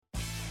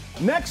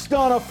Next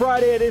on a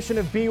Friday edition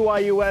of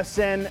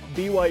BYUSN,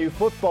 BYU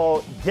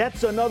football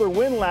gets another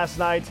win last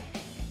night,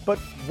 but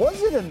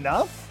was it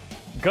enough?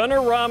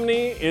 Gunnar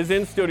Romney is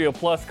in studio,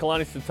 plus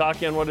Kalani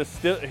Sitake on what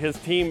his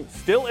team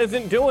still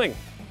isn't doing,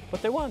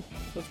 but they won.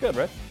 That's good,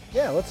 right?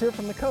 Yeah, let's hear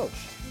from the coach.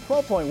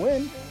 12-point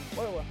win.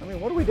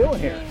 What are we doing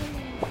here?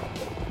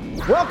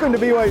 Welcome to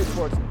BYU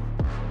Sports.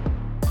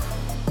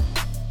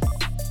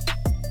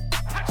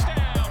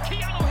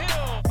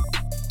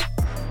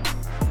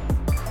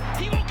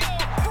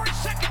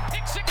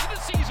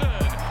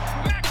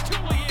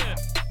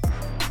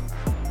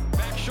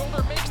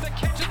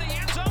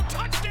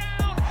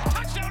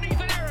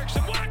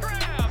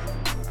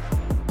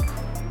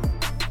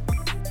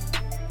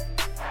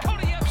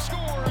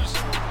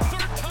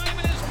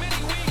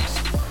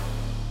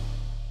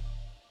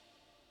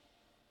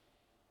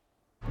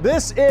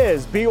 This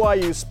is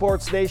BYU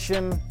Sports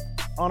Nation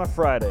on a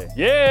Friday.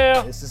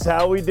 Yeah! This is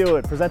how we do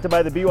it. Presented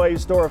by the BYU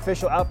Store,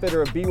 official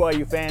outfitter of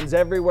BYU fans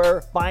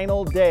everywhere.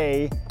 Final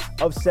day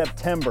of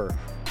September.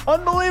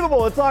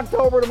 Unbelievable, it's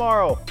October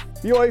tomorrow.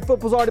 BYU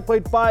football's already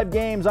played 5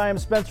 games. I am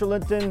Spencer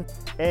Linton,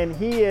 and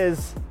he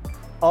is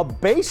a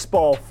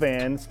baseball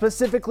fan,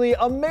 specifically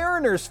a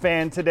Mariners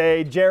fan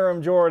today,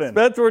 Jarom Jordan.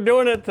 Spencer, we're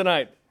doing it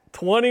tonight.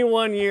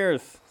 21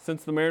 years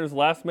since the Mariners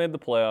last made the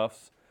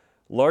playoffs.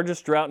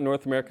 Largest drought in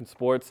North American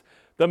sports.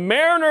 The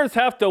Mariners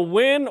have to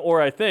win,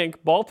 or I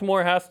think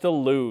Baltimore has to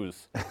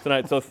lose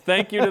tonight. So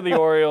thank you to the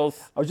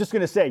Orioles. I was just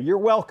going to say, you're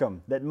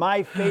welcome that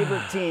my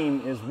favorite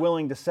team is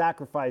willing to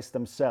sacrifice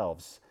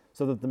themselves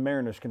so that the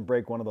Mariners can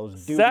break one of those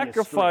dubious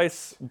Sacrifice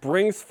streaks.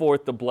 brings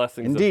forth the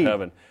blessings Indeed. of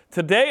heaven.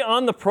 Today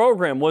on the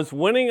program was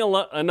winning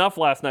enough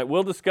last night.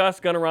 We'll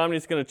discuss. Gunnar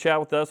Romney's going to chat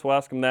with us. We'll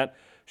ask him that.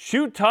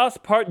 Shoot toss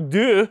part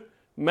 2.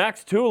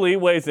 Max Tooley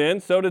weighs in.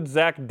 So did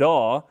Zach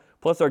Daw.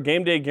 Plus, our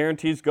game day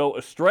guarantees go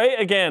astray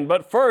again.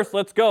 But first,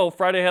 let's go.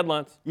 Friday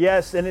headlines.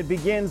 Yes, and it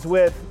begins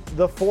with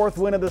the 4th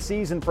win of the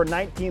season for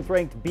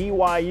 19th-ranked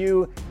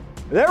BYU.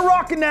 They're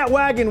rocking that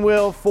wagon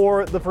wheel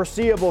for the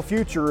foreseeable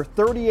future.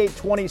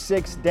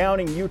 38-26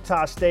 downing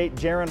Utah State.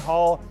 Jaren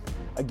Hall,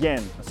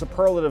 again, a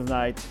superlative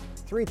night.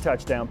 3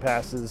 touchdown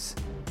passes,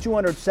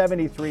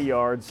 273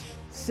 yards,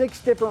 6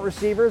 different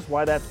receivers.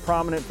 Why that's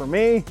prominent for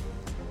me.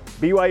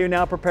 BYU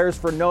now prepares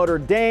for Notre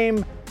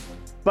Dame.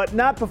 But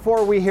not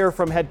before we hear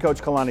from head coach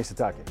Kalani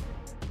Sitake.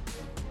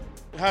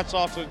 Hats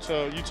off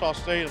to Utah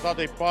State. I thought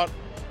they brought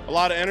a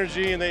lot of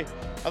energy, and I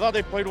thought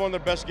they played one of their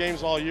best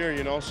games all year.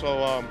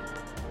 So,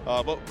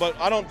 but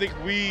I don't think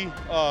we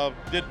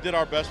did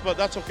our best. But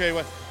that's okay.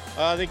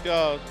 I think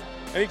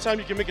anytime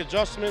you can make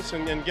adjustments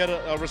and get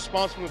a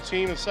response from the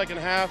team in the second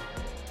half,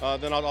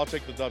 then I'll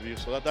take the W.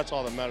 So that's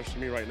all that matters to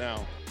me right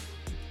now.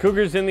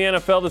 Cougars in the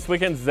NFL this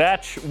weekend.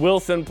 Zach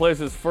Wilson plays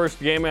his first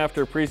game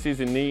after a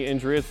preseason knee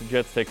injury as the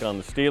Jets take on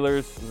the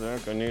Steelers.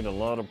 Zach, I need a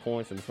lot of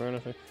points in front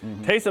of me.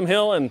 Taysom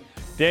Hill and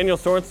Daniel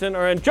Sorensen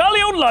are in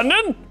jolly old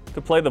London to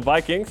play the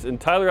Vikings,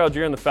 and Tyler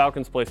Algier and the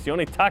Falcons play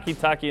Sione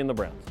Takitaki and the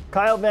Browns.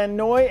 Kyle Van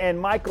Noy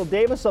and Michael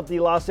Davis of the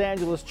Los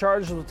Angeles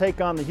Chargers will take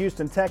on the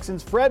Houston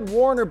Texans. Fred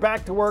Warner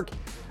back to work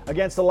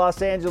against the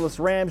Los Angeles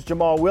Rams.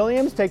 Jamal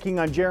Williams taking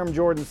on Jarom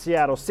Jordan's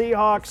Seattle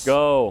Seahawks.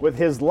 Go. With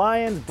his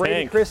Lions, Brady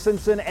Tank.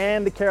 Christensen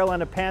and the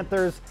Carolina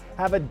Panthers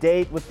have a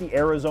date with the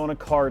Arizona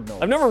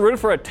Cardinals. I've never rooted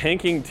for a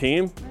tanking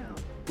team.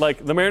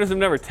 Like, the Mariners have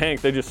never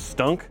tanked. They just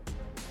stunk,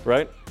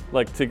 right?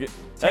 Like, to get...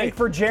 Tank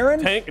for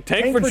Jaren?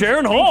 Tank for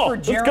Jaren Hall.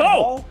 Let's go.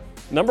 Hall?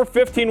 Number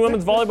 15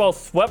 women's volleyball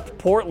swept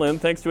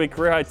Portland thanks to a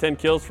career-high 10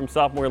 kills from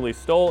sophomore Lee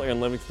Stoll.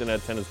 Aaron Livingston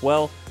had 10 as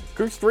well.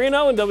 Cougs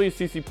 3-0 in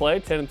WCC play,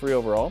 10-3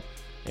 overall.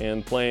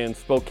 And playing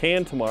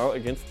Spokane tomorrow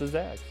against the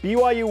Zags.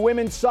 BYU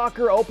women's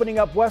soccer opening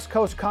up West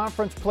Coast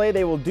Conference play.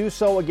 They will do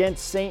so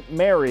against St.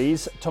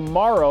 Mary's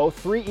tomorrow,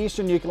 3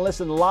 Eastern. You can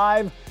listen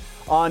live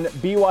on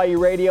BYU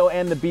Radio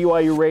and the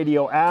BYU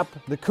Radio app.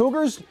 The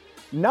Cougars,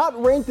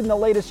 not ranked in the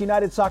latest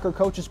United Soccer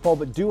Coaches poll,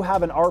 but do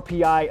have an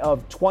RPI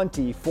of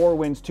 20, 4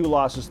 wins, 2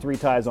 losses, 3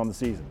 ties on the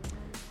season.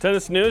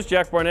 Tennis news,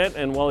 Jack Barnett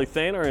and Wally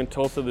Thane are in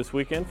Tulsa this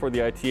weekend for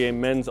the ITA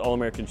Men's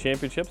All-American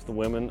Championships. The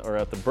women are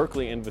at the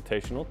Berkeley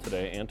Invitational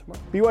today and tomorrow.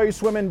 BYU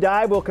Swim and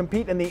Dive will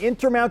compete in the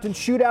Intermountain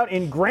Shootout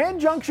in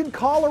Grand Junction,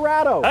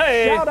 Colorado.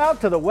 Hey! Shout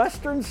out to the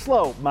Western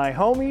Slope, my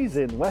homies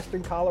in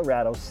Western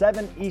Colorado,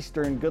 7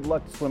 Eastern. Good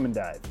luck to Swim and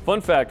Dive.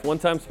 Fun fact, one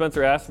time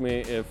Spencer asked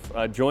me if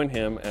I'd join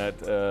him at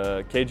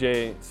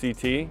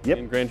KJCT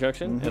in Grand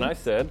Junction, and I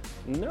said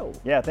no.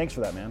 Yeah, thanks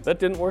for that, man. That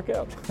didn't work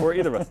out for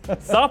either of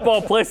us.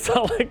 Softball plays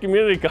Salt Lake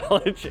Community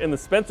College in the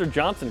Spencer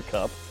Johnson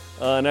Cup.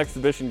 An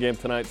exhibition game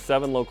tonight,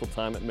 7 local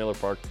time at Miller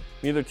Park.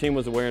 Neither team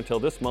was aware until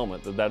this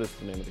moment that that is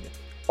the name of the game.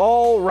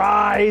 All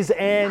rise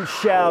and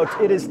shout.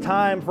 It is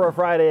time for a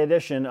Friday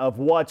edition of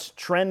What's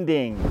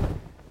Trending.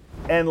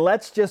 And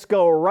let's just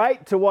go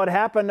right to what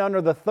happened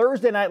under the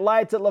Thursday night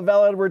lights at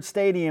LaVell Edwards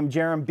Stadium.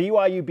 Jerem,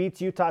 BYU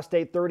beats Utah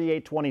State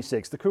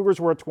 38-26. The Cougars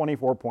were a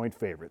 24-point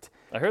favorite.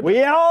 I heard that.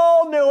 We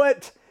all knew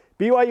it.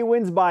 BYU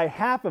wins by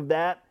half of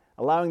that,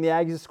 allowing the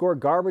Aggies to score a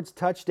garbage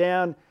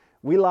touchdown.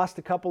 We lost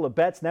a couple of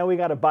bets. Now we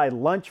got to buy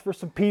lunch for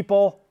some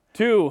people.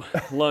 2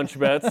 lunch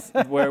bets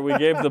where we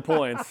gave the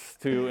points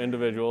to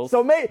individuals.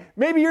 So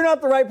maybe you're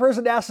not the right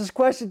person to ask this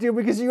question to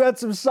because you had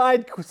some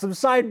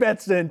side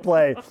bets in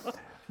play.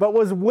 But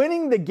was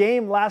winning the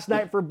game last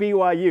night for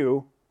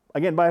BYU,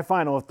 again by a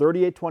final of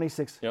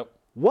 38-26, Yep.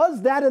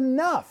 was that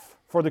enough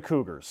for the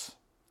Cougars?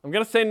 I'm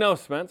going to say no,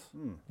 Spence,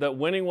 that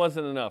winning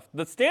wasn't enough.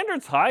 The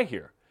standard's high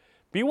here.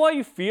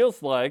 BYU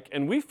feels like,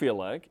 and we feel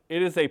like,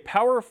 it is a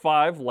Power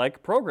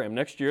 5-like program.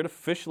 Next year it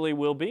officially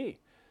will be.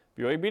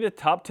 BYU beat a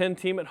top 10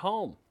 team at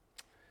home.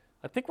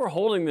 I think we're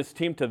holding this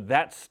team to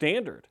that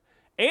standard.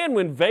 And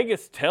when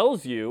Vegas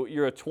tells you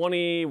you're a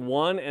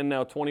 21 and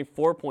now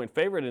 24-point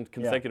favorite in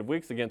consecutive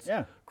weeks against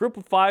a group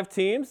of 5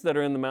 teams that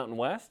are in the Mountain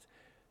West,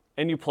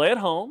 and you play at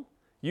home,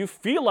 you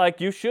feel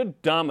like you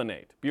should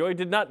dominate. BYU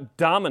did not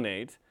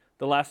dominate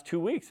the last 2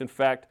 weeks. In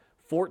fact,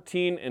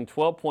 14 and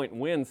 12-point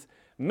wins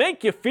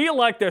make you feel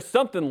like there's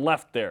something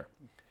left there.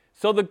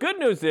 So the good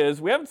news is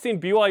we haven't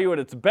seen BYU at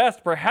its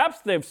best.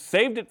 Perhaps they've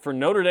saved it for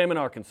Notre Dame and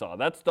Arkansas.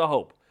 That's the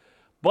hope.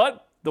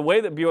 But the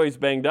way that BYU's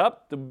banged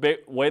up, the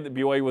way that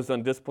BYU was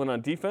undisciplined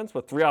on defense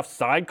with 3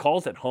 offside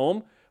calls at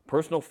home,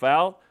 personal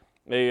foul,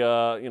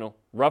 a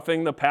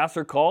roughing the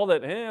passer call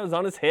that it was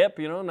on his hip,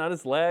 not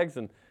his legs,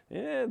 and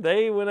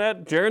they went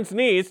at Jaren's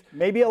knees.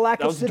 Maybe a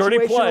lack of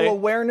situational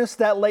awareness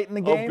that late in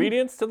the game.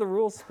 Obedience to the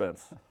rules,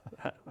 Spence.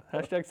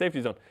 Hashtag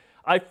safety zone.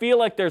 I feel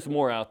like there's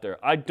more out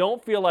there. I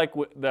don't feel like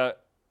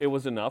that it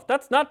was enough.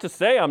 That's not to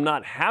say I'm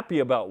not happy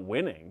about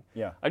winning.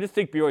 Yeah. I just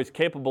think BYU is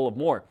capable of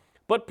more.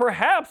 But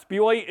perhaps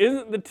BYU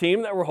isn't the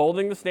team that we're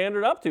holding the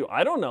standard up to.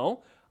 I don't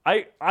know.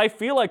 I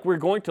feel like we're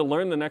going to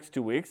learn the next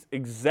 2 weeks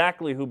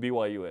exactly who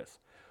BYU is.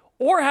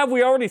 Or have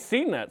we already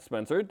seen that,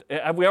 Spencer?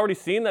 Have we already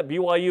seen that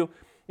BYU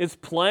is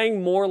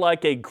playing more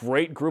like a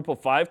great group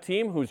of 5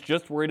 team who's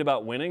just worried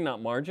about winning,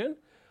 not margin?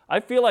 I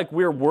feel like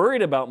we're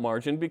worried about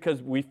margin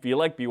because we feel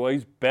like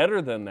BYU's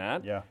better than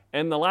that. Yeah.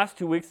 And the last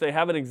 2 weeks, they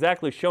haven't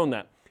exactly shown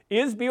that.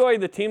 Is BYU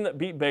the team that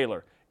beat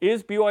Baylor?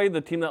 Is BYU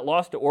the team that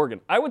lost to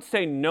Oregon? I would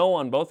say no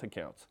on both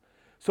accounts.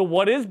 So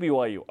what is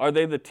BYU? Are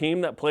they the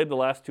team that played the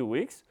last 2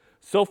 weeks?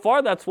 So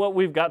far, that's what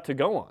we've got to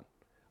go on.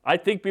 I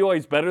think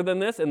BYU's better than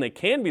this, and they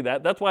can be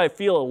that. That's why I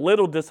feel a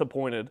little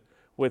disappointed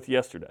with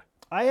yesterday.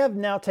 I have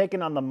now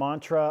taken on the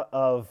mantra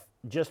of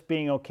just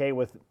being okay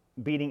with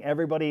beating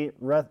everybody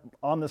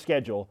on the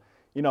schedule.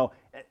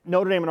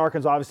 Notre Dame and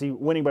Arkansas obviously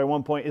winning by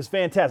 1 point is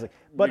fantastic.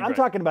 But I'm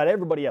talking about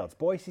everybody else.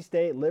 Boise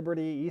State,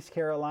 Liberty, East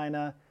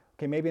Carolina.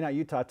 Okay, maybe not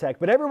Utah Tech,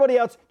 but everybody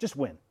else, just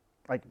win.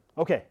 Like,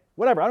 okay,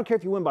 whatever. I don't care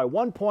if you win by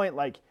 1 point.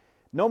 Like,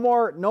 no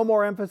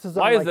more emphasis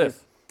on. Why is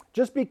this?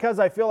 Just because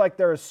I feel like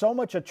there is so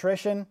much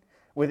attrition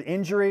with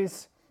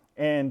injuries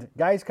and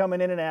guys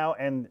coming in and out,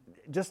 and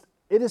just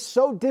it is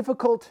so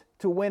difficult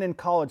to win in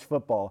college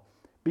football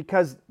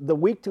because the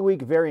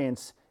week-to-week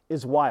variance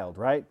is wild,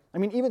 right? I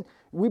mean, even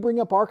we bring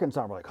up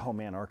Arkansas, we're like, oh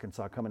man,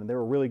 Arkansas coming in, they're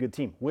a really good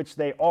team, which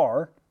they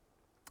are.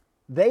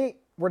 They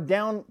were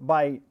down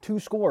by 2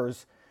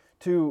 scores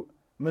to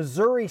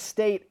Missouri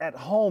State at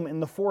home in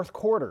the 4th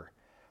quarter.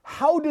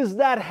 How does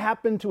that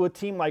happen to a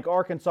team like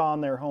Arkansas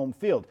on their home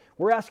field?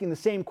 We're asking the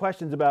same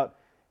questions about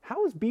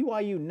how is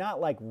BYU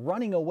not like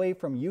running away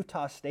from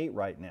Utah State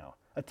right now?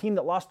 A team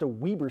that lost to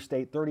Weber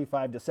State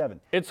 35-7.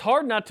 It's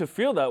hard not to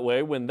feel that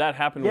way when that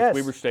happened with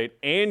Weber State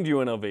and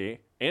UNLV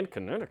and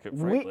Connecticut,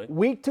 frankly.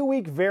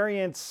 Week-to-week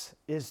variance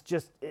is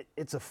just,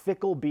 it's a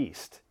fickle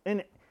beast.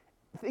 And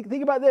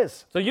think about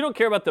this. So you don't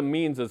care about the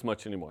means as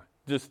much anymore,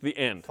 just the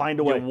end. Find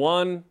a way. You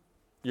won,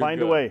 you're Find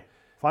good. a way.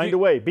 Find a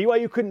way.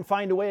 BYU couldn't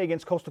find a way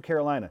against Coastal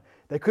Carolina.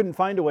 They couldn't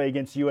find a way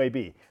against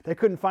UAB. They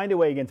couldn't find a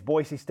way against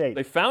Boise State.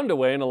 They found a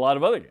way in a lot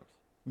of other games.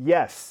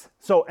 Yes.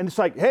 So, and it's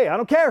like, hey, I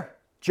don't care.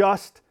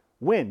 Just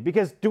win.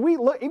 Because do we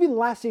look, even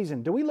last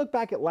season, do we look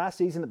back at last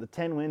season at the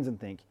 10 wins and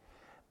think,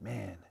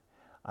 man,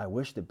 I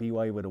wish that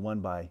BYU would have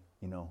won by,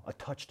 a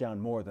touchdown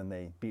more than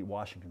they beat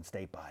Washington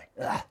State by.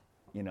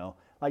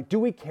 Like, do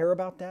we care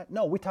about that?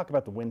 No, we talk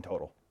about the win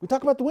total.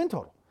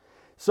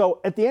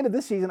 So at the end of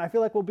this season, I feel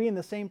like we'll be in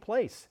the same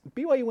place. If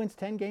BYU wins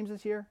 10 games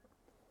this year,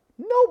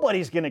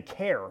 nobody's going to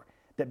care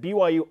that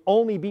BYU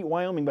only beat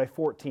Wyoming by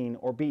 14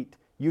 or beat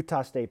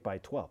Utah State by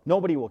 12.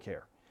 Nobody will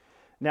care.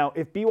 Now,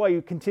 if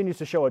BYU continues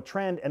to show a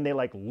trend and they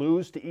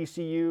lose to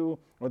ECU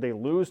or they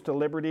lose to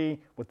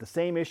Liberty with the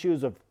same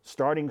issues of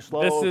starting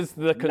slow, this is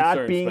the concern,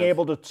 not being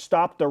able to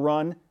stop the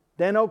run,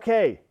 then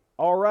okay,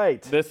 all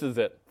right. This is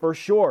it. For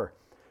sure.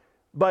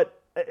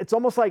 But it's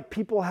almost like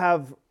people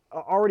have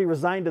already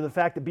resigned to the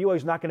fact that BYU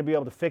is not going to be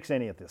able to fix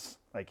any of this.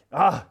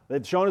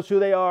 They've shown us who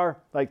they are,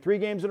 3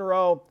 games in a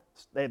row.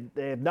 They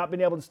have not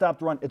been able to stop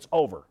the run. It's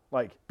over.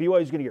 BYU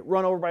is going to get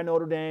run over by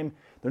Notre Dame.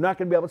 They're not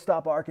going to be able to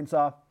stop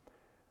Arkansas.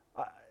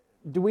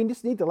 Do we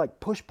just need to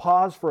push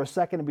pause for a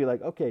second and be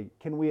like, okay,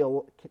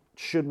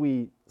 should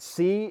we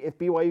see if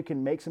BYU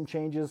can make some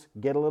changes,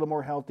 get a little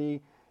more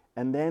healthy,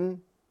 and then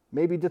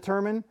maybe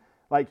determine?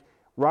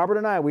 Robert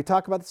and I, we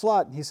talk about this a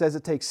lot. He says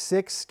it takes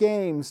 6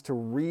 games to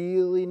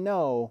really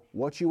know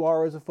what you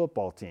are as a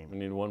football team. We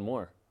need one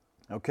more.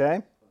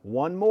 Okay,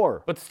 1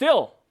 more. But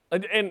still,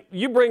 and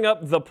you bring up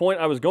the point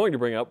I was going to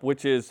bring up,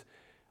 which is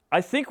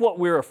I think what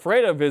we're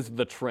afraid of is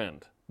the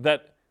trend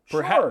that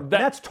perhaps Sure,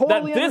 that's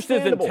totally that this isn't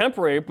understandable.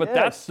 temporary, but Yes.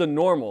 that's the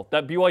normal.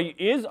 That BYU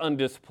is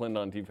undisciplined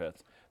on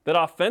defense.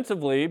 That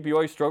offensively,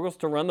 BYU struggles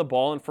to run the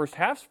ball in first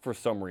halves for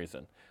some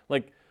reason.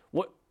 Like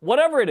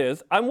whatever it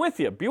is, I'm with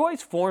you.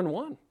 BYU's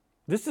 4-1.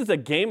 This is a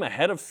game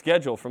ahead of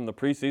schedule from the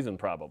preseason,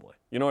 probably.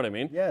 You know what I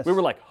mean? Yes. We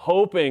were like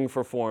hoping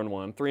for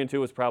 4-1. 3-2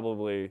 was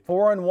probably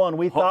 4-1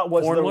 we thought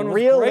was 4-1 the was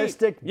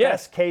realistic great. Yes.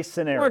 best case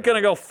scenario. We're going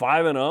to go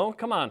 5-0.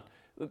 Come on.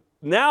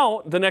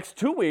 Now, the next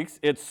 2 weeks,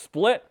 it's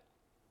split.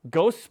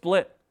 Go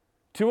split.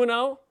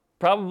 2-0,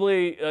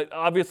 probably,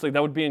 obviously,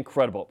 that would be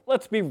incredible.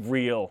 Let's be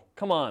real.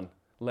 Come on.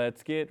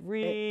 Let's get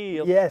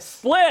real. Yes.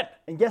 Split.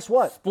 And guess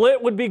what?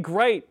 Split would be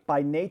great.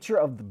 By nature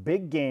of the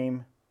big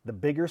game, the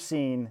bigger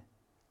scene,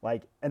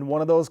 and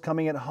one of those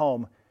coming at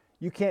home,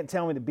 you can't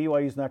tell me that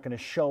BYU is not going to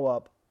show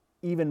up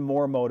even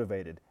more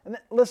motivated. And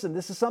listen,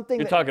 this is something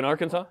You're talking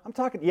Arkansas? I'm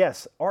talking,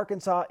 yes,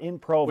 Arkansas in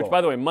Provo. Which,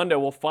 by the way, Monday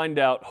we'll find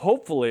out,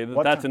 hopefully,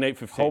 that's an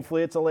 8:15.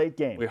 Hopefully it's a late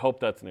game. We hope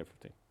that's an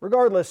 8:15.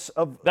 Regardless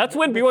of That's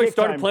when the BYU kick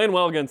started time. playing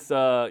well against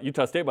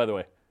Utah State, by the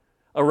way.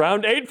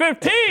 Around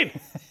 8:15.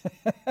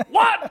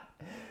 What?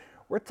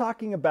 We're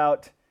talking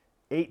about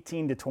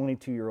 18 to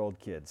 22-year-old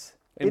kids.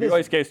 In It is-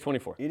 BYU's case,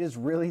 24. It is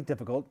really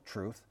difficult,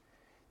 truth,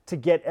 to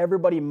get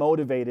everybody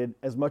motivated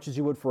as much as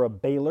you would for a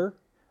Baylor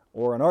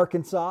or an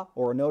Arkansas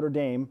or a Notre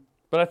Dame.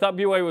 But I thought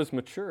BYU was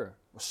mature.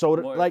 So,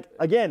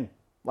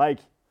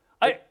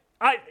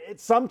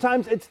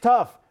 sometimes it's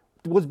tough.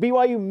 Was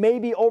BYU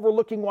maybe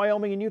overlooking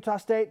Wyoming and Utah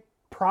State?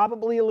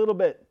 Probably a little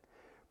bit.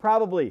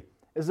 Probably.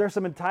 Is there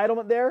some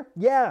entitlement there?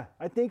 Yeah,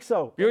 I think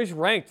so. BYU's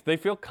ranked. They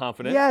feel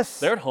confident. Yes.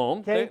 They're at home.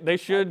 Okay. They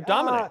should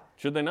dominate.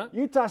 Should they not?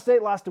 Utah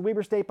State lost to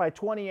Weber State by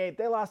 28.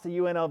 They lost to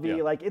UNLV.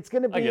 Yeah. It's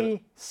going to I get be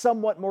it.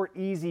 somewhat more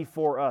easy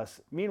for us.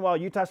 Meanwhile,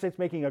 Utah State's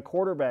making a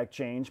quarterback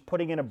change,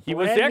 putting in a was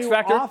brand the X new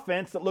factor.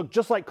 offense that looked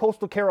just like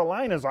Coastal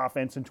Carolina's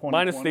offense in 2020.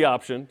 Minus the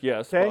option,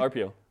 yes, Okay?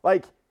 RPO.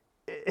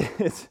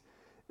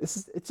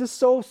 It's just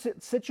so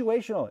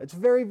situational. It's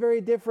very,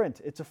 very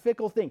different. It's a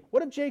fickle thing.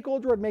 What if Jake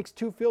Oldroyd makes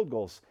 2 field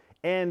goals?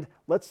 And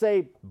let's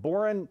say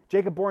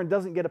Jacob Boren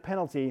doesn't get a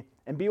penalty,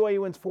 and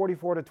BYU wins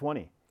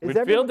 44-20. We'd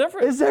feel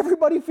different. Is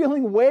everybody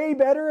feeling way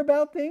better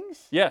about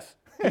things? Yes,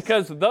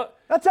 because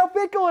That's how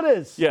fickle it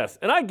is. yes,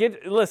 and I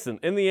get. Listen,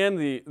 in the end,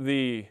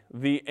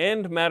 the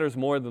end matters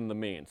more than the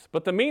means,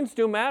 but the means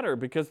do matter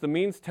because the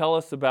means tell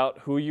us about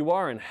who you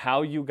are and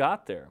how you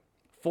got there.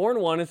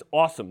 4-1 is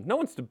awesome. No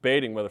one's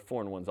debating whether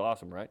 4-1 is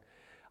awesome, right?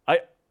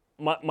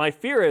 My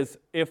fear is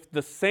if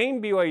the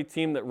same BYU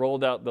team that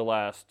rolled out the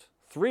last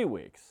 3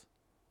 weeks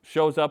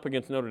shows up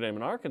against Notre Dame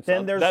and Arkansas,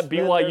 Then there's that a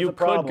BYU could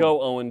problem. go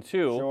 0-2.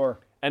 Sure.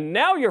 And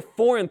now you're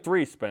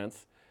 4-3,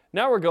 Spence.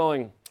 Now we're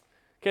going,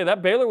 okay,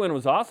 that Baylor win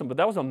was awesome, but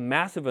that was a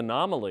massive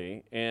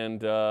anomaly, and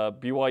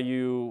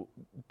BYU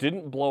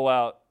didn't blow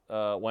out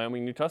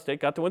Wyoming and Utah State,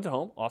 got the wins at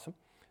home, awesome.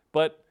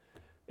 But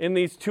in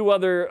these 2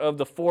 other of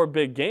the 4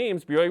 big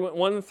games, BYU went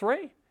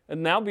 1-3.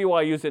 And now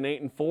BYU's an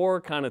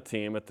 8-4 kind of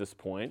team at this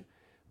point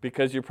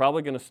because you're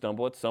probably going to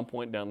stumble at some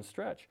point down the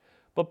stretch.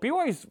 But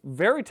BYU's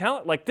very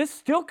talented. This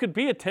still could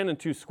be a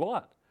 10-2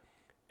 squad.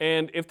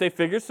 And if they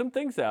figure some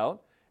things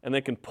out and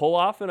they can pull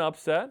off an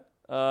upset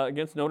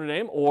against Notre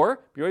Dame,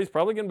 or BYU's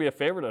probably going to be a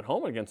favorite at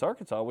home against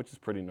Arkansas, which is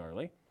pretty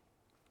gnarly.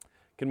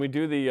 Can we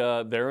do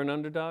they're an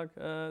underdog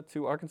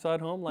to Arkansas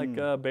at home like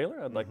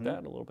Baylor? I'd like that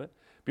a little bit.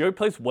 BYU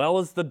plays well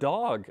as the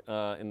dog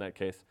in that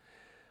case.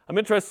 I'm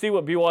interested to see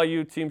what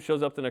BYU team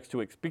shows up the next 2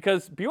 weeks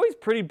because BYU's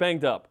pretty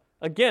banged up.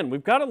 Again,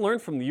 we've got to learn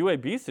from the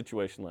UAB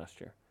situation last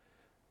year.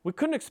 We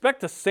couldn't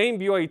expect the same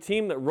BYU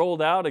team that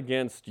rolled out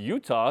against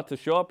Utah to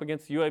show up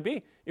against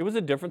UAB. It was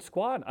a different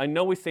squad. I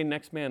know we say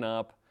next man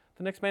up.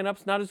 The next man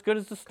up's not as good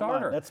as the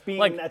starter. That's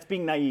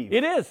being naive.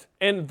 It is.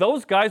 And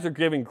those guys are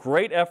giving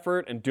great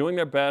effort and doing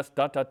their best, ...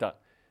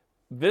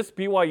 This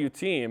BYU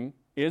team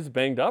is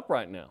banged up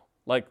right now.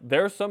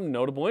 There's some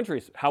notable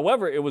injuries.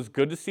 However, it was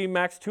good to see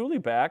Max Tooley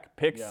back,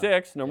 pick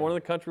 6, number 1 in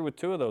the country with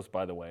 2 of those,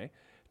 by the way.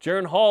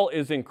 Jaron Hall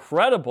is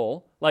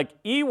incredible,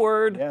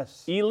 E-word,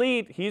 Yes.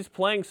 elite. He's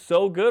playing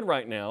so good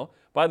right now.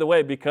 By the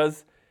way,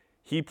 because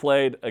he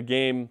played a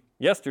game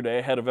yesterday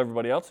ahead of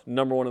everybody else,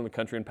 number 1 in the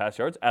country in pass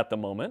yards at the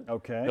moment.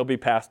 Okay. He'll be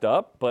passed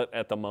up, but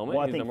at the moment,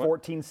 Well, I he's think number 1.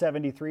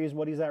 1473 is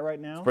what he's at right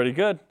now. Pretty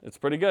good. It's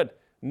pretty good.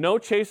 No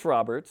Chase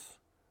Roberts,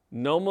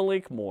 no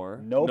Malik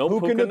Moore, No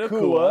Puka Puka Nacua.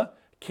 Nacua.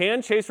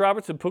 Can Chase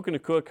Roberts and Puka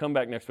Nacua come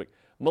back next week?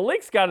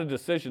 Malik's got a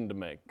decision to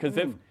make because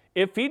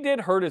if he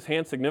did hurt his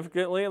hand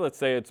significantly, let's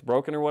say it's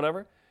broken or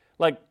whatever,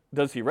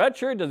 does he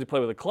redshirt? Does he play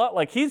with a club?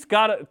 He's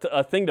got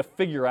a thing to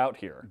figure out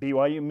here.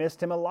 BYU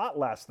missed him a lot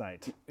last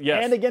night.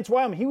 Yes. And against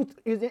Wyoming.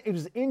 He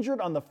was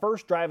injured on the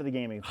first drive of the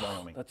game against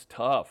Wyoming. That's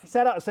tough. He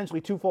sat out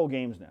essentially 2 full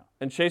games now.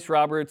 And Chase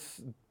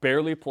Roberts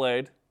barely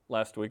played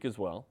last week as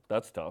well.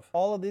 That's tough.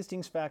 All of these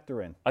things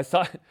factor in.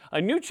 I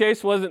knew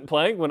Chase wasn't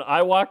playing when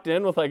I walked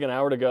in with an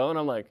hour to go, and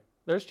I'm like,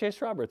 there's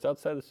Chase Roberts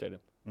outside the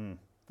stadium.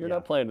 You're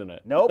not playing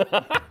tonight. Nope.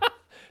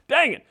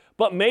 Dang it.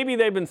 But maybe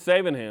they've been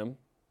saving him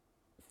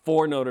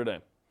for Notre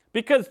Dame.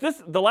 Because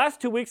the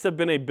last 2 weeks have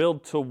been a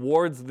build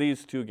towards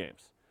these 2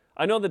 games.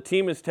 I know the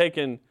team has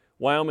taken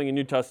Wyoming and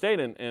Utah State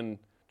and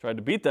tried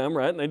to beat them,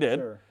 right? And they did.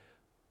 Sure.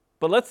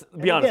 But let's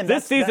be And honest. again,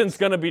 This season's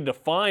going to be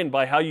defined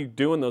by how you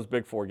do in those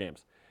Big Four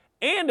games.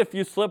 And if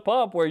you slip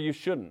up where you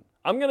shouldn't.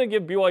 I'm going to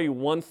give BYU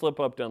one slip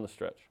up down the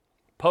stretch.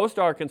 Post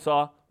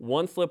Arkansas,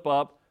 one slip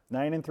up.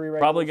 9-3 regular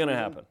Probably going to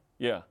season. happen.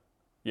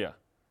 Yeah.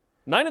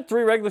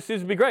 9-3 regular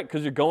season would be great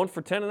because you're going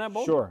for 10 in that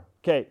bowl. Sure.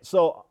 Okay,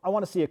 so I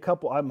want to see a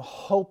couple. I'm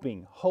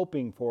hoping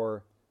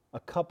for a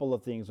couple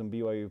of things when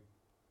BYU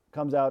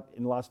comes out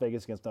in Las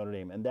Vegas against Notre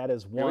Dame, and that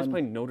is BYU's one.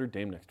 playing Notre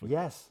Dame next week.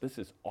 Yes. This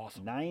is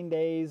awesome. 9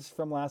 days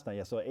from last night.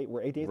 Yeah, so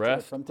we're 8 days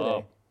Rest from today.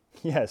 up.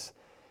 Yes.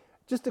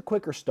 Just a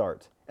quicker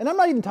start. And I'm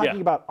not even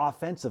talking about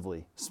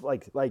offensively.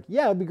 Like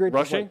yeah, it'd be great.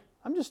 Rushing?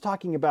 I'm just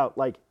talking about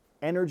like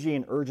energy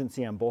and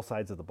urgency on both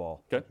sides of the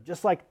ball. Okay.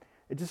 Just like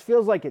it just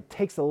feels like it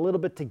takes a little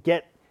bit to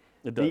get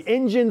It the does.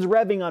 engines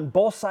revving on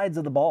both sides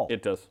of the ball.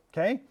 It does.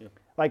 Okay?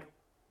 Like,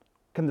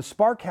 can the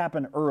spark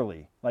happen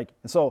early? Like,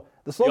 so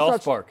the slow The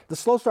start's all-spark. The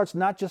slow start's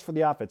not just for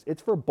the offense;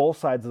 it's for both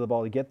sides of the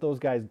ball to get those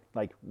guys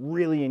like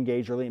really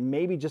engaged early. And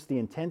maybe just the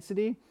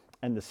intensity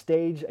and the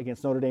stage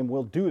against Notre Dame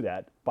will do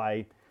that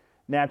by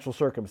natural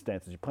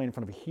circumstances. You're playing in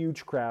front of a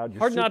huge crowd. You're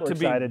Hard super not to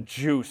excited. be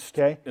juiced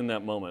Okay. in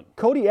that moment.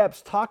 Cody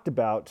Epps talked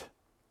about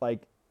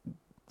like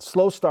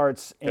slow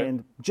starts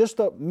and just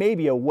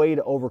maybe a way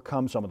to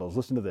overcome some of those.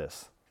 Listen to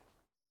this.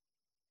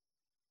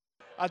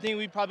 I think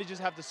we probably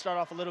just have to start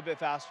off a little bit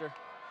faster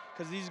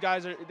because these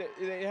guys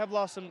they have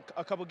lost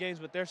a couple games,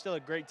 but they're still a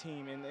great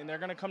team, and they're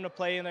going to come to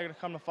play and they're going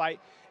to come to fight.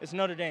 It's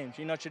Notre Dame,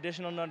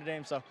 traditional Notre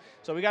Dame. So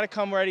we got to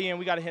come ready and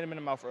we got to hit them in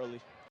the mouth early.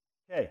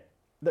 Okay.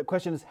 The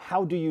question is,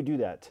 how do you do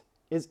that?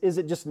 Is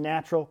it just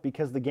natural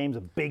because the game's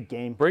a big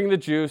game? Bring the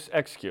juice,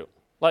 execute.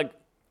 Like,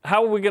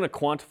 how are we going to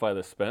quantify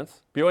this,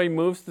 Spence? BYU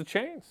moves the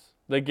chains.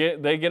 They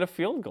get a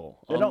field goal.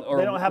 They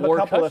don't have a or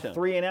couple touchdown. of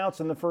 3 and outs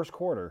in the first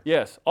quarter.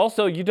 Yes.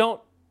 Also, you don't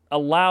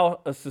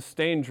allow a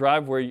sustained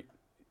drive where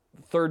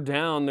third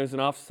down, there's an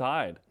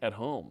offside at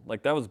home.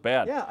 Like, that was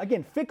bad. Yeah,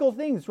 again, fickle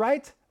things,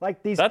 right?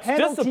 Like these That's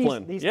penalties.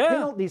 discipline.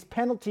 These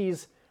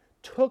penalties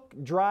took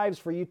drives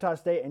for Utah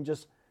State and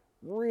just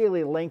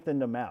really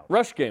lengthened them out.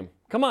 Rush game.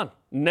 Come on.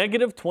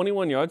 Negative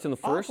 21 yards in the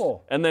first.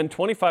 Awful. And then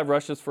 25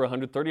 rushes for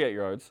 138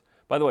 yards.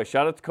 By the way,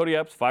 shout out to Cody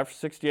Epps, 5 for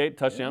 68,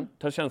 touchdown.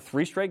 Touchdown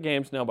 3 straight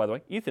games now, by the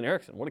way. Ethan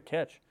Erickson, what a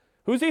catch.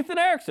 Who's Ethan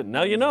Erickson?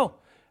 Now you know.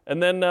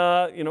 And then,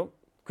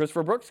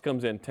 Christopher Brooks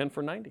comes in, 10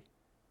 for 90.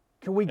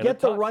 Can we And get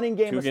a the touch. running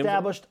game 2 games in a row.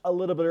 established a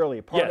little bit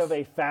early? Part Yes. of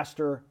a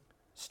faster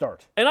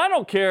start. And I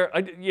don't care.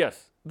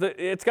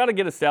 It's got to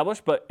get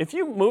established, but if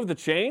you move the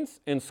chains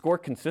and score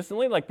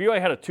consistently, like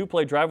BYU had a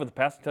 2-play drive with a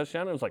passing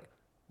touchdown, it was like,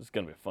 this is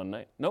going to be a fun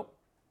night. Nope.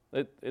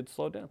 It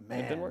slowed down.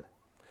 It didn't work.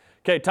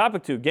 Okay,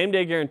 topic 2, game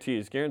day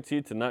guarantees.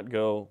 Guaranteed to not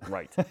go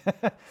right.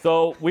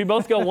 So we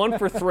both go 1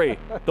 for 3.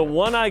 The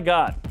one I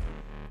got.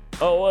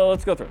 Oh, well,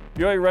 let's go through.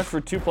 BYU rushed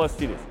for 2+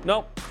 TDs.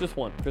 Nope, just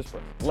 1. Chris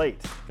Brooks.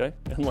 Late. Okay,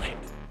 and late.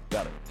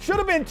 Got it. Should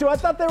have been 2. I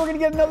thought they were going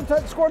to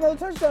get score another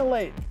touchdown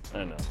late.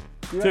 I know.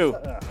 You 2.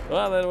 ugh.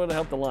 Well, that would have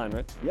helped the line,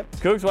 right? Yep.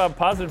 Cougs will have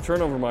positive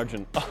turnover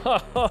margin.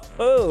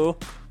 Oh,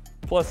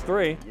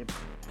 +3. Yep.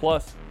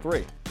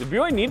 +3. Did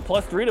BYU need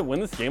 +3 to win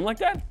this game like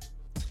that?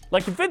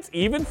 Like, if it's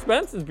even,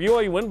 Spence, does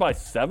BYU win by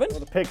 7?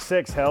 The pick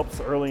 6 helps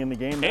early in the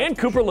game. And that's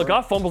for Cooper sure.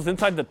 Legoff fumbles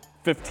inside the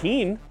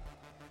 15.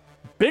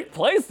 Big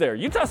plays there.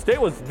 Utah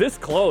State was this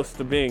close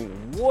to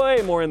being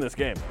way more in this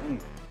game.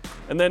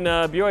 And then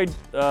BYU,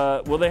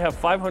 will they have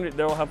 500?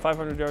 They'll have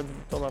 500 yards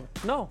of total.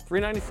 No,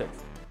 396.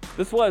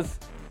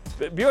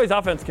 BYU's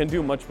offense can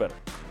do much better.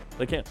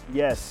 They can.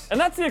 Yes. And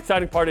that's the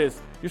exciting part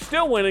is you're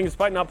still winning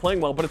despite not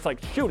playing well, but it's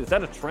like, shoot, is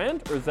that a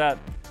trend or is that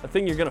a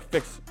thing you're going to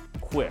fix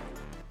quick?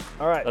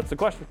 All right. That's the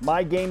question.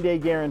 My game day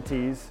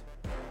guarantees.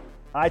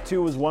 I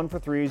too was 1 for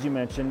 3, as you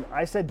mentioned.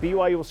 I said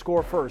BYU will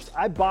score first.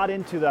 I bought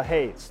into the,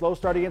 hey, slow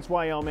start against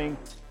Wyoming.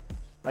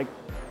 Like,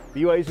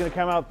 BYU's going to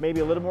come out with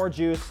maybe a little more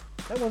juice.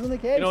 That wasn't the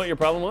case. You know what your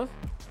problem was?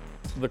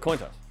 The coin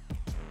toss.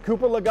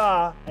 Cooper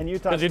Legoff and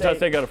Utah Because State. Utah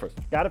State got it first.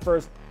 Got it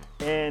first.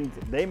 And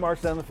they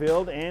marched down the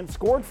field and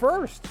scored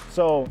first.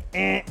 So,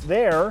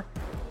 there.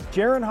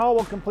 Jaron Hall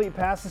will complete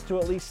passes to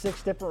at least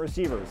 6 different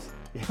receivers.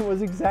 It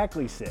was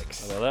exactly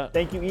 6. How about that?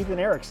 Thank you, Ethan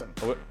Erickson.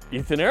 Oh,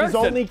 Ethan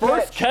Erickson, only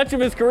first catch of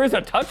his career is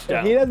a touchdown.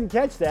 If he doesn't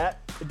catch that,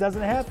 it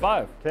doesn't happen.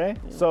 5. Okay,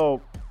 so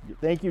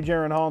thank you,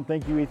 Jaron Hall, and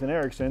thank you, Ethan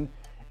Erickson.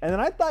 And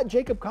then I thought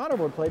Jacob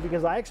Conover would play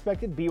because I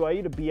expected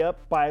BYU to be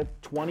up by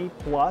 20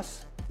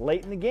 plus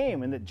late in the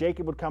game and that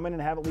Jacob would come in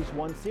and have at least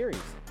 1 series.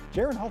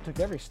 Jaron Hall took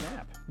every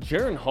snap.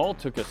 Jaron Hall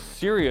took a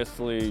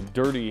seriously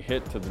dirty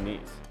hit to the knees.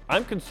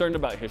 I'm concerned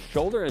about his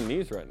shoulder and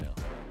knees right now.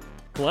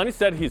 Kalani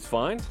said he's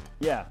fine,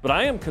 Yeah. but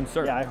I am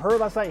concerned. Yeah, I heard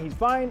last night he's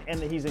fine and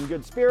that he's in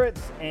good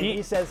spirits, and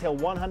he says he'll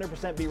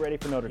 100% be ready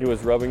for Notre He Dame.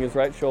 was rubbing his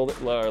left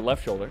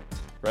shoulder,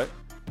 right?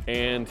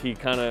 And he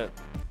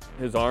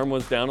his arm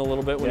was down a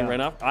little bit when Yeah. he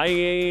ran off. I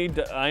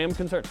am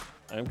concerned.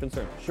 I am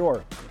concerned.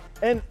 Sure.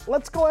 And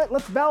let's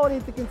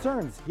validate the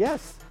concerns.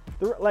 Yes.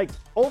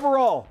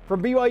 Overall, for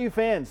BYU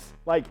fans,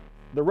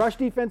 The rush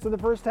defense in the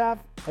first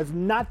half has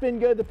not been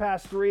good the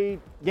past 3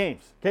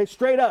 games. Okay,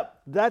 straight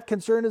up, that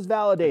concern is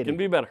validated. Can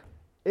be better.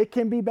 It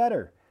can be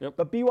better. Yep.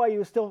 But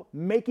BYU is still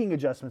making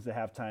adjustments at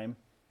halftime,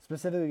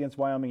 specifically against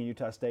Wyoming and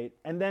Utah State.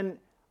 And then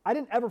I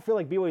didn't ever feel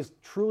like BYU was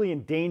truly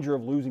in danger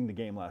of losing the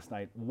game last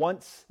night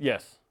once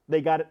Yes.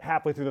 they got it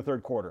halfway through the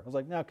third quarter. I was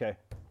like, okay,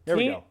 there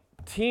we go.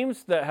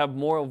 Teams that have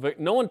moral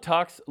no one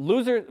talks.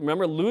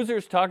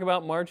 Losers talk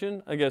about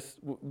margin. I guess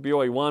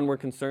BYU won, we're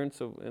concerned,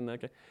 so in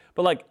that case.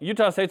 But like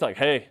Utah State's like,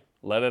 hey,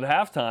 led at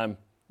halftime.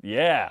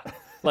 Yeah.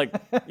 Like,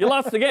 you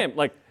lost the game.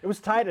 Like, It was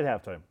tied at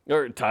halftime.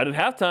 or tied at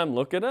halftime,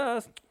 look at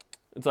us.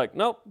 It's like,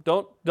 nope,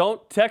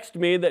 don't text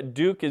me that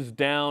Duke is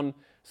down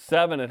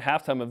 7 at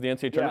halftime of the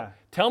NCAA tournament.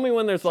 Yeah. Tell me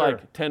when there's Sure.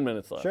 like 10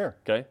 minutes left. Sure.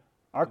 Okay?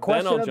 Our Then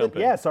question I'll of jump the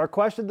in. yes, our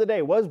question of the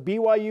day, was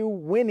BYU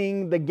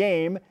winning the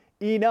game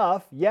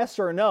enough? Yes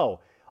or no?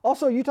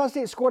 Also, Utah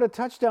State scored a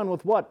touchdown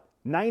with what?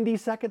 90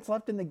 seconds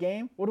left in the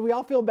game? Would we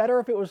all feel better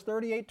if it was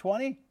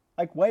 38-20?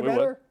 Like way We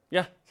better? would.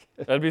 Yeah.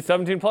 That'd be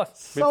 17 plus.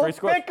 Be So 3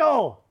 scores.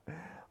 fickle.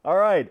 All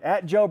right,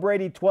 at Joe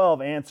Brady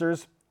 12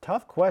 answers.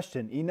 Tough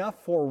question. Enough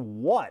for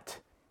what?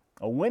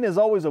 A win is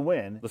always a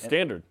win. The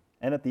standard.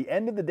 And at the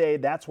end of the day,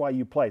 that's why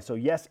you play. So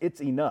yes,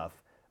 it's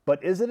enough.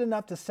 But is it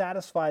enough to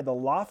satisfy the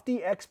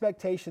lofty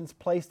expectations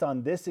placed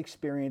on this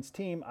experienced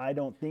team? I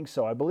don't think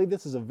so. I believe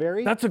this is a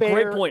very That's a fair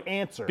great point.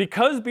 answer.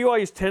 Because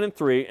BYU is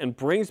 10-3 and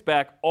brings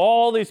back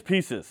all these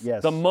pieces,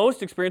 Yes. the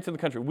most experience in the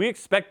country, we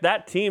expect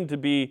that team to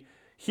be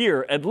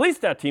here, at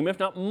least that team, if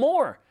not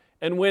more.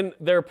 And when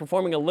they're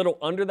performing a little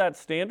under that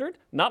standard,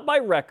 not by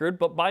record,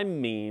 but by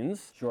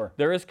means, Sure.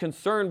 there is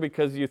concern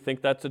because you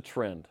think that's a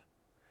trend.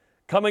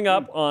 Coming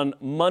up on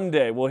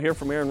Monday, we'll hear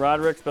from Aaron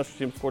Roderick, special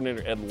teams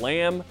coordinator Ed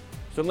Lamb.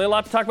 Certainly a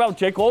lot to talk about with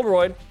Jake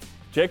Oldroyd.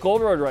 Jake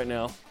Oldroyd right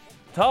now.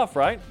 Tough,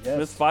 right? Yes.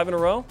 Missed 5 in a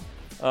row.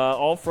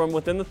 All from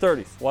within the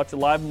 30s. Watch it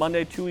live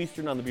Monday, 2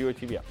 Eastern on the BYU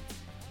TV app.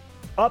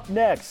 Up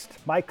next,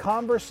 my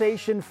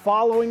conversation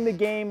following the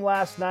game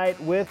last night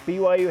with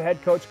BYU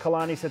head coach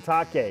Kalani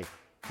Sitake.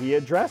 He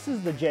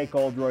addresses the Jake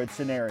Oldroyd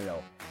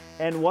scenario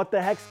and what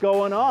the heck's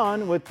going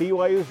on with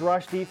BYU's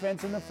rush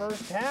defense in the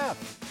first half.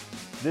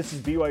 This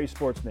is BYU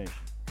Sports Nation.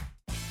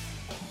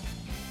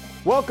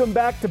 Welcome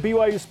back to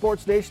BYU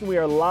Sports Nation. We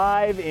are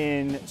live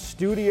in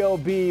Studio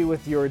B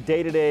with your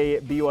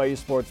day-to-day BYU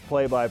Sports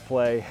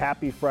play-by-play.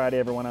 Happy Friday,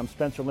 everyone. I'm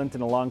Spencer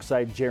Linton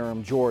alongside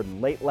Jerem Jordan.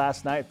 Late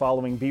last night,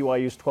 following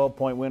BYU's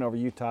 12-point win over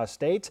Utah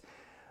State,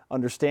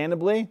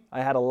 understandably,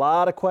 I had a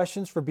lot of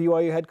questions for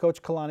BYU head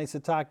coach Kalani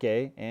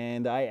Sitake,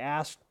 and I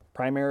asked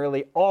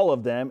primarily all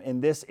of them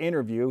in this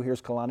interview.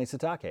 Here's Kalani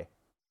Sitake.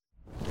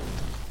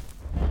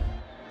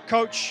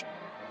 Coach,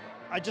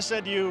 I just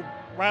said to you,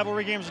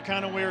 rivalry games are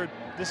kind of weird.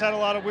 This had a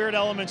lot of weird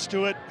elements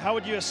to it. How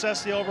would you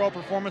assess the overall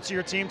performance of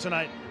your team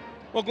tonight?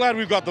 Well, glad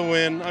we've got the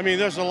win. I mean,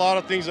 there's a lot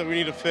of things that we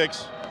need to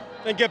fix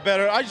and get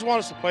better. I just want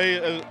us to play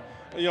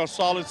a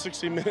solid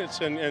 60 minutes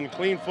and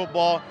clean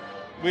football.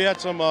 We had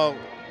some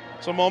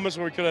moments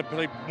where we could have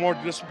played more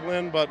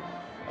discipline, but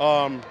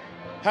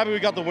happy we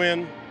got the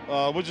win.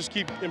 We'll just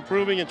keep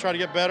improving and try to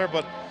get better.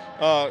 But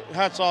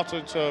hats off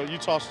to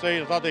Utah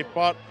State. I thought they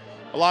brought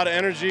a lot of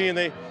energy, and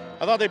I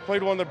thought they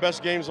played one of their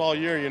best games all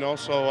year. You know,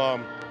 so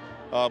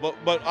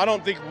but I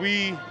don't think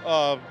we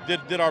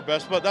did our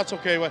best. But that's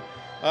okay.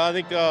 I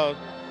think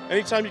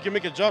anytime you can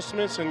make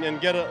adjustments and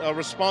get a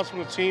response from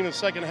the team in the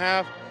second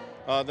half,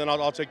 then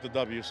I'll take the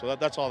W. So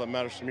that's all that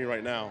matters to me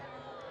right now.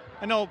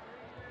 I know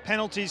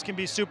penalties can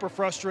be super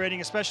frustrating,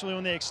 especially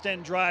when they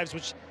extend drives,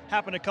 which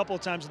happened a couple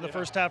of times in the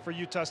first half for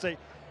Utah State.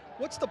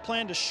 What's the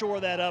plan to shore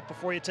that up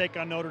before you take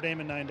on Notre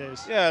Dame in 9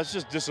 days? Yeah, it's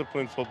just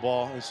disciplined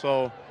football. And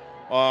so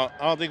I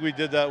don't think we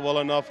did that well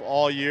enough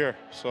all year.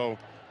 So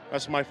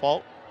that's my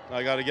fault.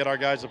 I got to get our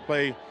guys to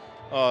play.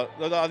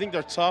 I think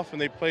they're tough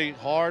and they play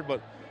hard,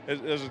 but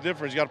there's a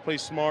difference. You got to play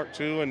smart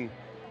too.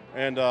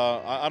 And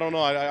I don't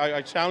know.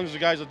 I challenge the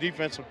guys on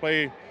defense to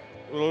play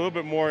with a little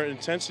bit more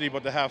intensity,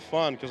 but to have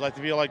fun, because I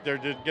feel like they're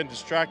getting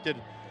distracted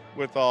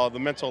with the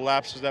mental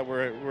lapses that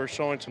we're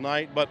showing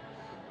tonight. But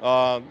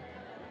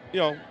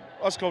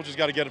us coaches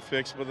got to get it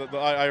fixed. But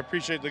I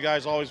appreciate the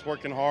guys always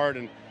working hard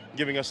and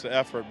giving us the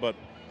effort. But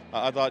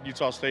I thought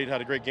Utah State had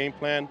a great game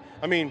plan.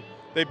 I mean,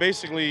 they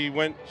basically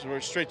went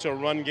straight to a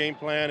run game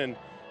plan,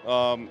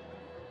 and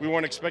we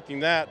weren't expecting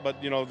that. But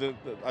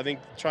I think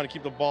trying to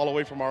keep the ball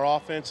away from our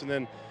offense and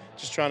then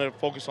just trying to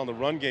focus on the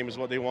run game is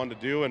what they wanted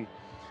to do. And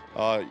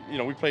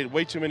we played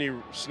way too many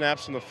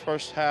snaps in the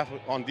first half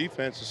on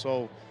defense, and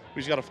so we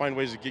just got to find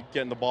ways of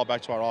getting the ball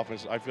back to our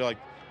offense. I feel like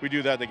we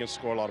do that, they can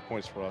score a lot of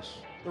points for us.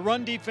 The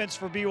run defense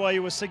for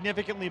BYU was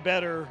significantly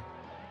better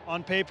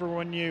on paper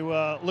when you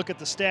look at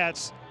the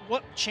stats.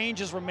 What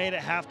changes were made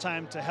at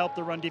halftime to help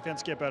the run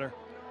defense get better?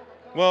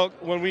 Well,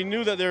 when we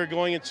knew that they were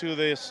going into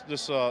this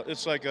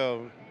it's like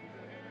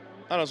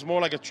it's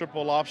more like a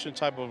triple option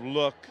type of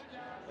look,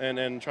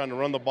 and trying to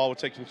run the ball with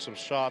taking some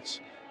shots.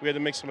 We had to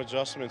make some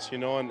adjustments,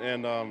 and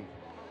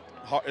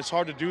it's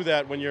hard to do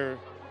that when you're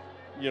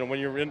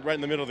right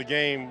in the middle of the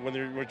game, when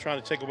we're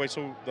trying to take away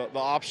the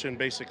option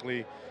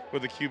basically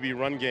with the QB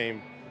run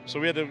game.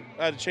 So I had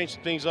to change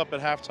some things up at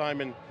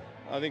halftime, and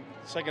I think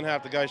the second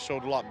half the guys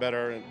showed a lot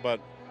better. But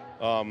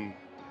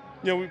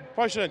we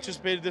probably should have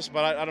anticipated this,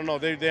 but I don't know.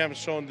 They haven't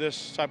shown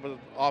this type of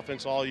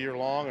offense all year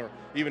long, or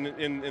even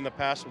in the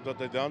past with what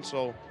they've done.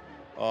 So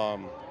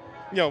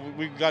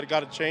we got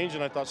to change,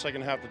 and I thought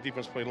second half the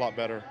defense played a lot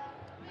better.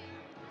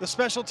 The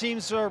special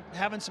teams are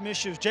having some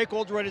issues. Jake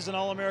Oldroyd is an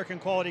All-American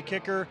quality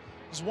kicker.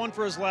 He's won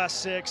for his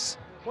last 6.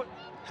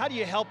 How do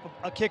you help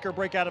a kicker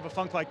break out of a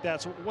funk like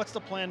that? So what's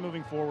the plan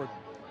moving forward?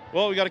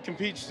 Well, we got to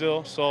compete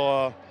still.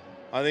 So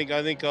I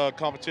think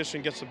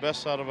competition gets the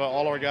best out of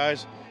all our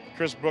guys.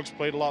 Chris Brooks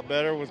played a lot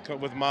better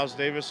with Miles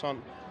Davis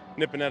on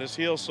nipping at his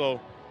heels. So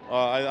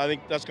I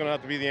think that's going to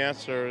have to be the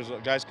answer, is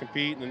guys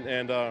compete.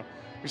 And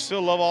we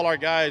still love all our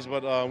guys,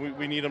 but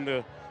we need them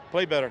to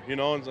play better,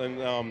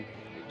 and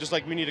just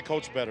like we need to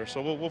coach better.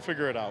 So we'll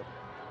figure it out.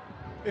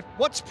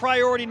 What's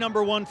priority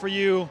number 1 for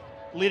you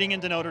leading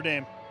into Notre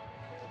Dame?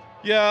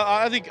 Yeah,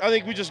 I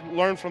think we just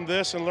learn from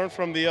this and learn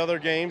from the other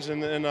games,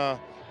 and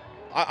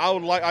I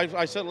would like.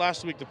 I said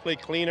last week to play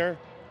cleaner.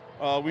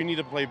 We need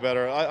to play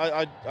better.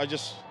 I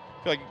just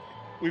feel like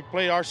we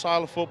play our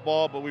style of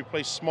football, but we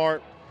play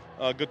smart.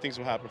 Good things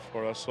will happen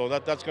for us. So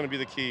that's going to be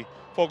the key.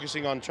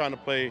 Focusing on trying to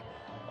play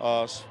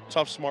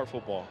tough, smart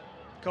football.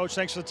 Coach,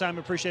 thanks for the time.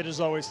 Appreciate it as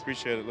always.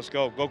 Appreciate it. Let's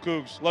go. Go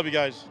Cougs. Love you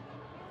guys.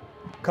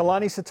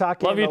 Kalani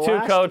Sitake. Love you too,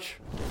 Coach.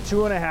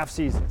 2.5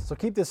 seasons. So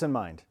keep this in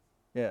mind.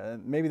 Yeah,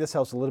 maybe this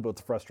helps a little bit with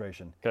the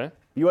frustration. Okay.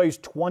 BYU's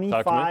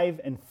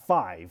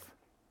 25-5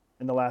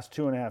 in the last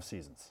 2.5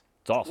 seasons.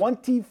 It's awesome.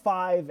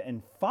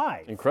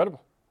 25-5.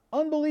 Incredible.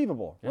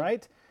 Unbelievable,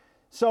 right?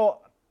 So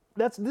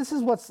this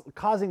is what's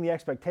causing the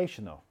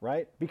expectation, though,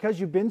 right?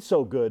 Because you've been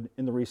so good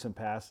in the recent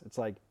past, it's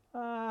like,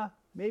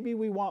 maybe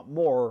we want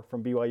more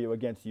from BYU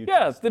against Utah.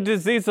 Yeah, the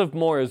disease of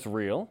more is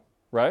real,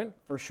 right?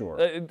 For sure.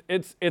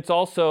 It's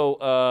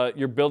also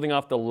you're building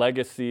off the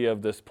legacy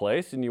of this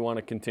place, and you want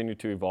to continue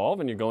to evolve,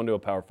 and you're going to a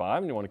Power 5,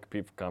 and you want to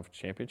compete for conference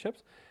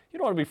championships. You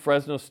don't want to be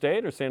Fresno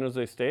State or San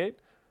Jose State,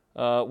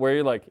 where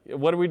you're like,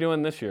 what are we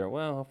doing this year?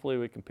 Well, hopefully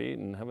we compete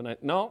and have a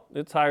night. No,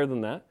 it's higher than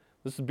that.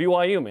 This is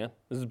BYU, man.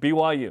 This is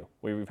BYU.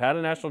 We've had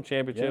a national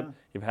championship. Yeah.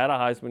 You've had a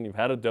Heisman. You've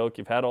had a Doak.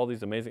 You've had all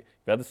these amazing.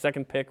 You've had the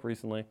second pick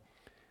recently.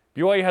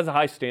 BYU has a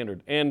high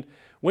standard. And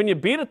when you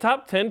beat a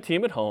top 10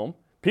 team at home,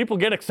 people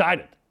get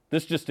excited.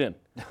 This just in.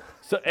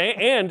 So,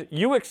 and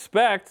you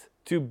expect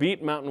to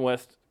beat Mountain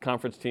West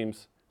Conference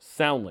teams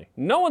soundly.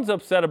 No one's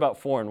upset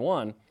about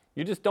 4-1.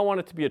 You just don't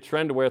want it to be a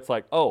trend to where it's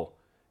like, oh,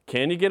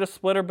 can you get a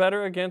split or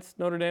better against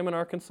Notre Dame and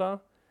Arkansas?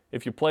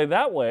 If you play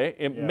that way,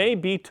 it may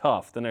be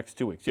tough the next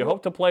 2 weeks. You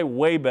hope to play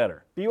way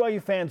better. BYU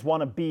fans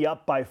want to be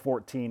up by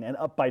 14 and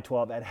up by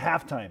 12 at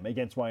halftime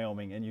against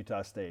Wyoming and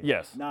Utah State.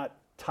 Yes. Not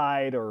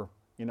tied or,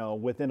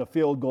 within a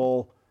field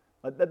goal.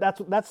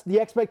 That's the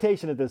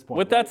expectation at this point.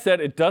 With that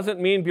said, it doesn't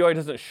mean BYU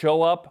doesn't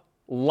show up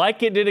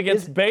like it did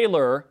against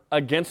Baylor,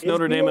 against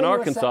Notre Dame and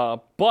Arkansas,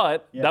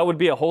 but that would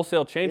be a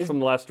wholesale change from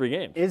the last 3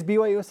 games. Is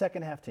BYU a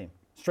second-half team?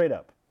 Straight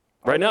up.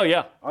 Right now,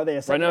 yeah. Are they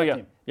a second-half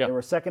team? Yeah. They were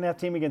a second-half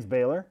team against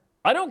Baylor.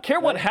 I don't care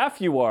what half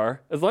you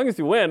are, as long as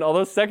you win,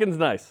 although second's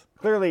nice.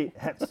 Clearly,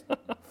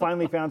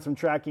 finally found some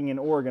tracking in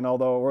Oregon,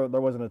 although there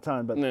wasn't a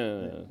ton. But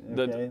no.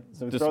 Okay,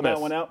 so we throw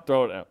that one out.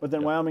 Throw it out. But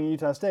then Wyoming and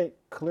Utah State,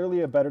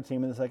 clearly a better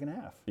team in the second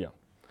half. Yeah.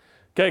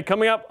 Okay,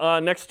 coming up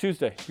next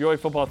Tuesday, BYU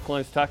football with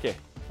Kalani Sitake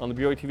on the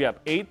BYU TV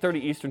app,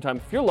 8:30 Eastern Time.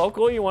 If you're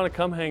local, you want to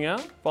come hang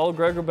out, follow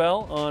Gregor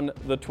Bell on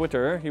the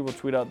Twitter. He will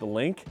tweet out the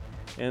link.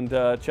 And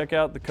check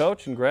out the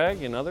coach and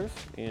Greg and others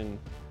in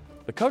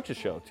the Coaches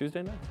Show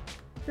Tuesday night.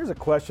 Here's a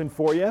question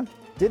for you.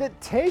 Did it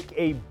take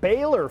a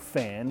Baylor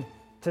fan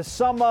to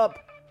sum up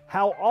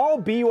how all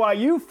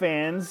BYU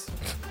fans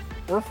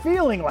were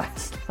feeling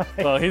last night?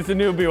 Well, he's a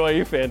new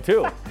BYU fan,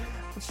 too.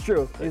 It's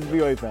true. He's a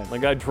BYU fan. My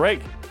guy Drake.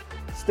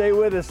 Stay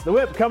with us. The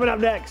Whip coming up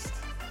next.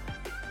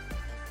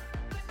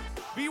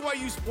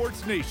 BYU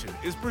Sports Nation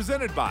is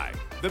presented by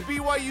The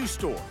BYU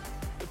Store,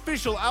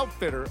 official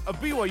outfitter of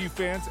BYU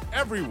fans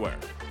everywhere.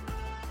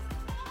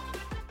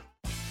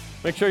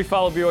 Make sure you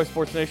follow BYU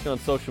Sports Nation on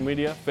social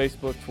media,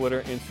 Facebook,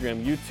 Twitter,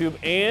 Instagram, YouTube,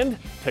 and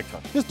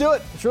TikTok. Just do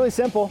it. It's really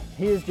simple.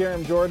 He is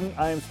Jeremy Jordan.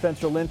 I am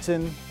Spencer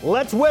Linton.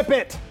 Let's whip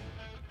it!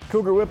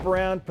 Cougar Whip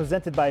Around,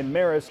 presented by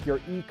Maersk, your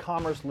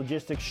e-commerce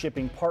logistics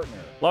shipping partner.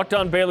 Locked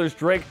On Baylor's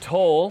Drake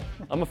Toll.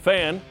 I'm a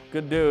fan.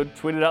 Good dude.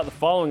 Tweeted out the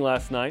following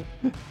last night.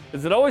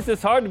 Is it always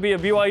this hard to be a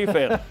BYU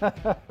fan?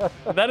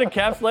 Does that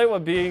encapsulate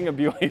what being a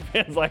BYU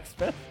fan is like,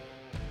 Spence?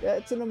 Yeah,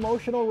 it's an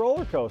emotional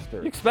roller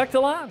coaster. You expect a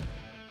lot.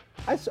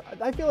 I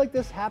feel like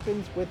this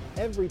happens with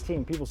every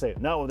team. People say,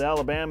 no, with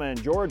Alabama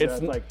and Georgia.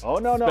 It's like, oh,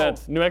 no,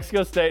 Spence, New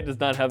Mexico State does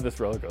not have this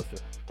roller coaster.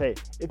 Hey,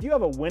 if you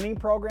have a winning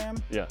program,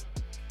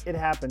 it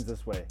happens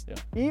this way. Yeah.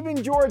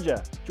 Even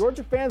Georgia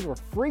fans were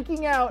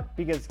freaking out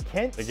because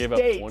They gave up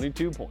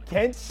 22 points.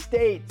 Kent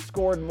State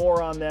scored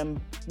more on them,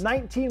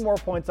 19 more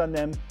points on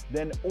them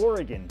than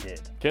Oregon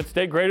did. Kent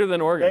State greater than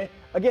Oregon. Okay?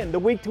 Again, the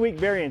week-to-week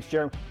variance,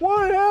 Jeremy.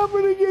 What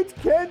happened against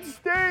Kent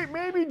State?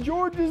 Maybe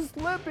Georgia's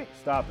slipping.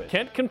 Stop it.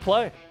 Kent can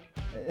play.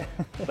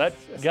 That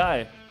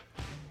guy.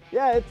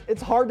 Yeah,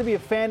 it's hard to be a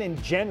fan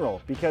in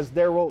general because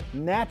there will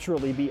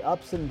naturally be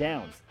ups and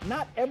downs.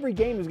 Not every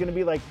game is going to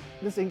be like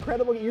this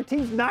incredible. Your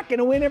team's not going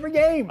to win every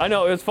game. I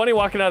know. It was funny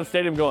walking out of the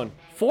stadium going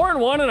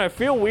 4-1, and I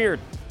feel weird.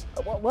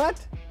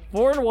 What?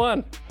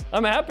 4-1.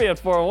 I'm happy at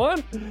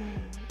 4-1.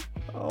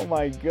 Oh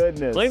my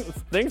goodness.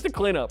 Things to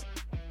clean up.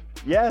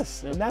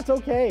 Yes, and that's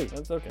okay.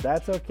 That's okay.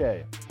 That's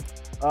okay.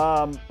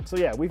 So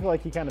yeah, we feel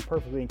like he kind of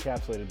perfectly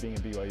encapsulated being a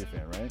BYU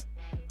fan, right?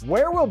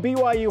 Where will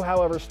BYU,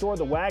 however, store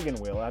the wagon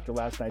wheel after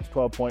last night's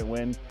 12-point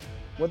win,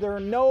 where there are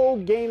no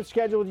games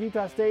scheduled with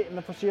Utah State in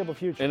the foreseeable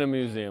future? In a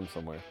museum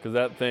somewhere, because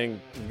that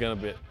thing is gonna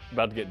be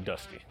about to get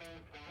dusty.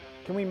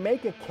 Can we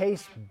make a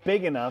case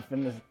big enough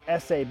in the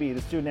SAB,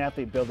 the Student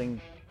Athlete Building,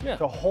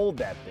 to hold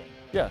that thing?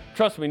 Yeah,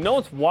 trust me, no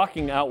one's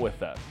walking out with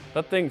that.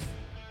 That thing's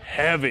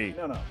heavy.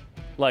 No.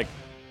 Like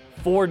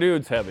 4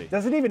 dudes heavy.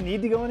 Does it even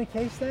need to go in a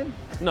case then?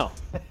 No,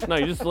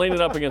 you just lean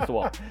it up against the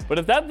wall. But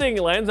if that thing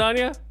lands on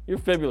you, your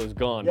fibula's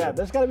gone. Yeah, dude.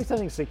 there's got to be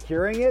something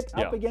securing it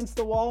up against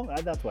the wall.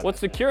 That's what. What's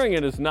securing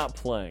it is not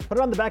playing. Put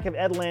it on the back of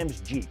Ed Lamb's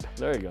Jeep.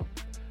 There you go.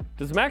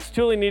 Does Max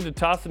Tooley need to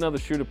toss another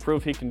shoe to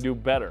prove he can do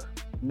better?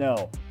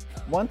 No.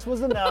 Once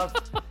was enough.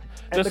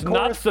 Just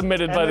not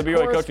submitted by the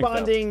BYU coaching staff.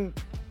 Corresponding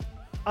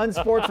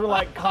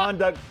unsportsmanlike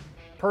conduct,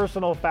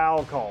 personal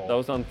foul call. That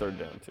was on 3rd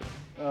down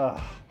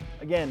too.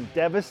 Again,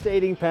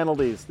 devastating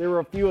penalties. There were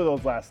a few of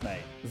those last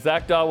night.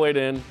 Zach Daw weighed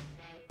in.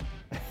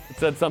 It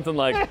said something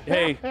like,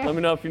 "Hey, let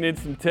me know if you need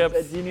some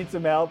tips." Do you need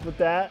some help with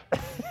that?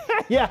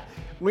 Yeah,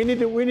 we need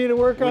to work on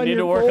your form. We need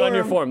to work on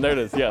your form. There it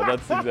is. Yeah,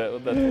 that's what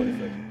he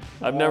said.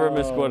 I've never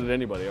misquoted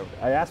anybody ever.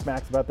 I asked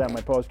Max about that in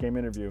my post-game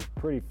interview.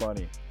 Pretty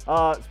funny.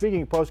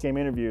 Speaking of post-game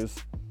interviews,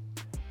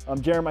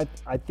 Jeremy,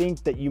 I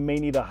think that you may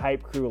need a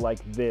hype crew like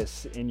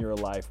this in your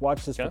life.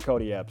 Watch this for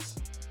Cody Epps.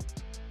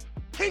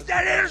 Keep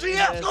that energy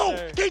up, school.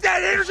 Keep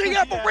that energy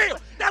up for real.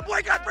 That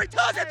boy got 3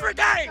 tons in 3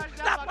 games.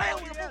 Stop playing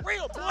with him for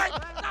real, boy.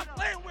 Stop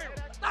playing with him.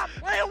 Stop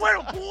playing with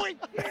him, boy.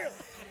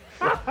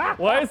 Yeah.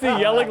 Why is he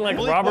yelling like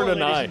Robert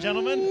and I? Ladies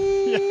and gentlemen.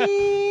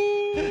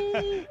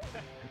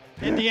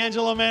 And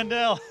D'Angelo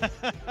Mandel.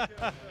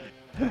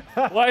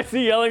 Why is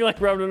he yelling like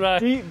Robert and I?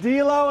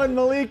 D'Lo and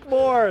Malik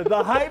Moore,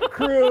 the hype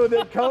crew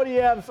that Cody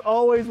Epps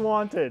always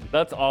wanted.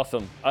 That's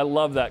awesome. I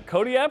love that.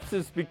 Cody Epps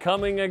is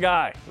becoming a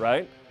guy,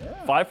 right?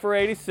 Yeah. 5 for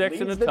 86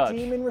 Leads and a the touch.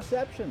 team in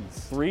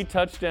receptions. 3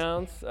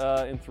 touchdowns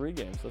in 3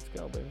 games. Let's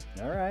go, baby.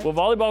 All right. Will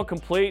volleyball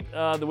complete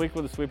the week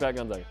with a sweep at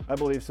Gonzaga? I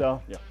believe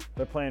so. Yeah.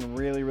 They're playing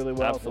really, really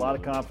well. With a lot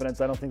of Absolutely.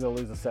 confidence. I don't think they'll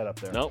lose a set up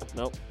there.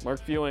 Nope.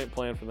 Mark Few ain't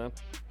playing for them.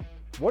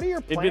 What are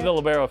your plans? It'd be the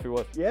libero if he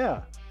was.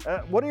 Yeah.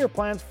 What are your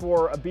plans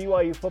for a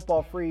BYU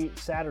football-free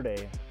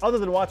Saturday, other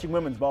than watching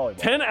women's volleyball?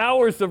 10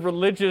 hours of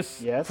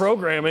religious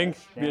programming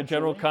via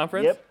general naturally.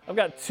 conference. Yep. I've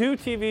got 2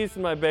 TVs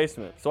in my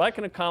basement, so I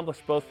can accomplish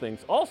both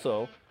things.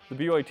 Also, the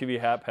BYU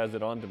TV app has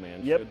it on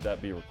demand, should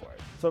that be required.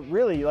 So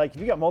really, like,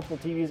 if you got multiple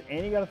TVs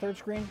and you got a 3rd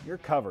screen, you're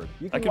covered.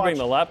 You I can bring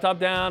the laptop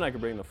down. I can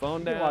bring the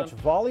phone down. You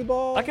can watch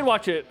volleyball. I can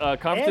watch it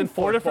conference in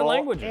 4 different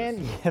languages.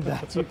 And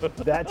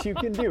that you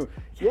can do.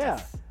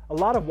 Yeah. A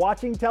lot of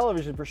watching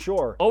television for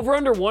sure. Over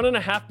under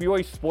 1.5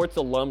 BYU sports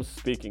alums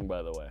speaking,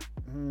 by the way.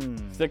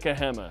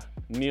 Sikahema,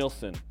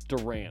 Nielsen,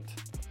 Durant.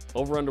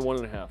 Over under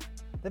 1.5.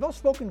 They've all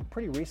spoken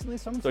pretty recently.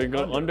 So you're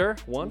going under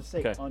 1? I'm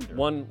say under.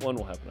 One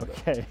will happen.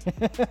 Okay.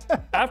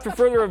 After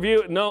further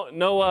review,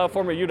 no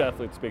former Ute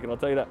athlete speaking, I'll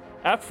tell you that.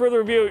 After further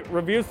review,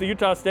 reviews the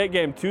Utah State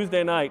game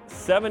Tuesday night,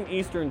 7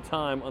 Eastern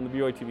time on the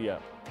BYU TV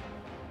app.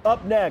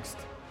 Up next,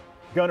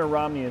 Gunnar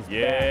Romney is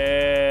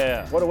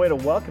back. What a way to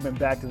welcome him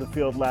back to the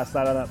field last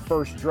night on that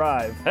first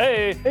drive.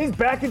 Hey! He's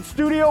back in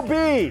Studio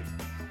B.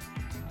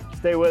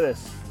 Stay with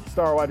us.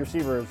 Star wide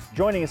receivers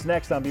joining us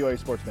next on BYU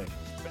Sports Nation.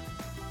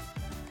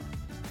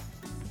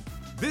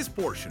 This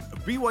portion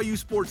of BYU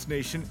Sports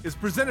Nation is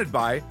presented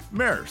by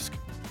Maersk,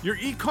 your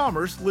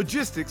e-commerce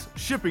logistics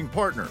shipping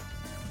partner.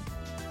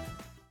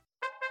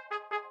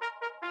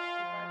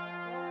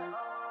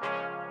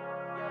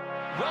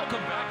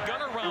 Welcome back,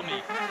 Gunnar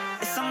Romney.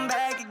 I'm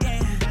back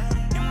again,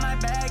 in my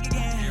bag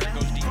again. Here it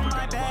goes deep for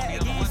Gunnar Romney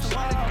on the left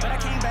side. But I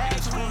came back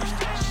His first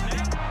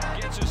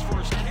snap, gets his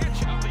first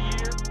catch of the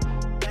year.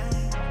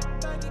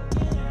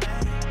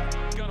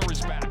 Gunnar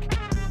is back.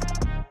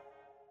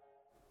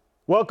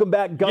 Welcome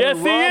back, Gunnar Yes,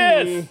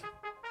 Romney. he is.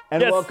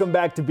 And Yes. welcome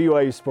back to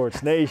BYU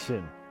Sports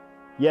Nation.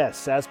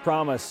 Yes, as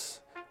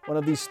promised, one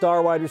of these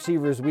star wide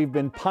receivers we've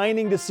been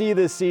pining to see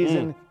this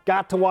season.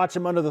 Got to watch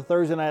him under the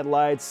Thursday night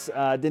lights.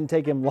 Didn't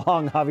take him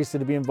long, obviously,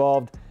 to be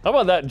involved. How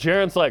about that?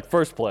 Jaren's like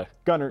first play.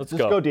 Gunnar, Let's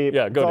just go. go deep.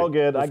 Yeah, go it's all deep.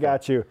 good. Let's I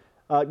got you.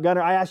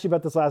 Gunnar, I asked you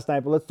about this last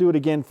night, but let's do it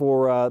again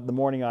for the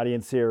morning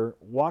audience here.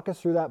 Walk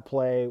us through that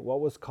play,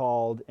 what was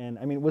called, and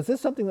I mean, was this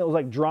something that was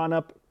like drawn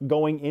up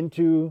going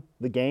into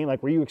the game?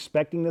 Like, were you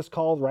expecting this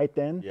call right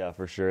then? Yeah,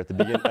 for sure. At the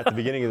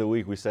beginning of the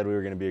week, we said we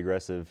were going to be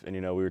aggressive, and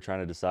we were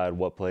trying to decide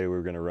what play we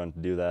were going to run to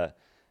do that.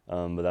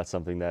 But that's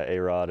something that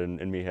A-Rod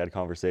and me had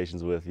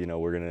conversations with.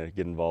 We're going to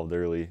get involved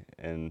early,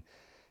 and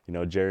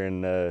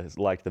Jaren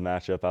liked the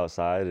matchup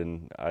outside,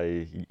 and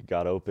I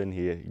got open.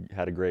 He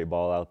had a great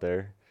ball out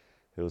there.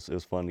 it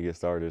was fun to get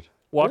started.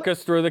 Walk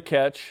us through the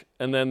catch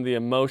and then the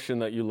emotion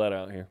that you let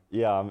out here.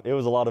 Yeah, it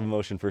was a lot of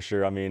emotion for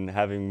sure. I mean,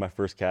 having my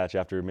first catch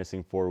after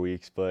missing 4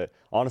 weeks, but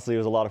honestly, it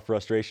was a lot of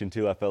frustration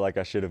too. I felt like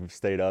I should have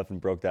stayed up and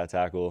broke that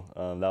tackle.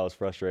 That was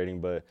frustrating,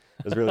 but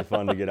it was really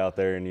fun to get out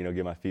there and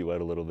get my feet wet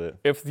a little bit.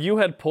 If you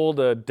had pulled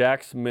a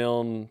Dax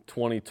Milne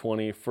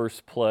 2020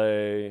 first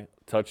play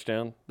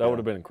touchdown, that would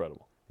have been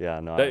incredible. Yeah,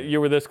 no. You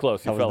were this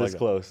close. You I felt was this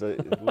close.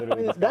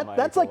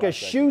 That's like a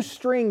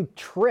shoestring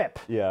trip.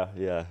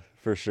 Yeah.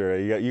 For sure.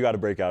 You got to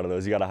break out of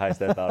those. You got to high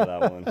step out of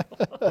that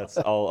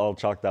one. I'll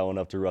chalk that one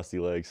up to rusty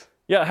legs.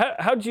 Yeah,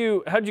 how'd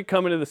you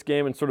come into this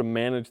game and sort of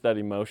manage that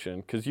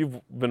emotion? Because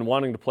you've been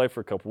wanting to play for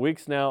a couple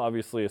weeks now,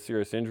 obviously a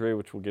serious injury,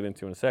 which we'll get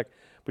into in a sec.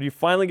 But you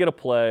finally get a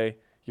play,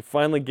 you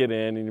finally get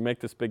in, and you make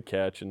this big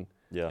catch, and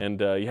you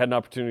had an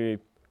opportunity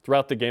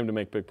throughout the game to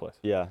make big plays.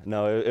 Yeah,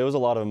 no, it was a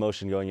lot of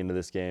emotion going into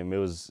this game. It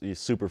was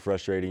super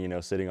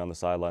frustrating, sitting on the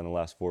sideline the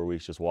last 4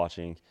 weeks just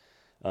watching.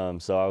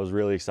 So I was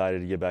really excited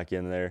to get back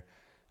in there.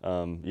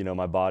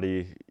 My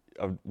body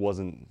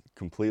wasn't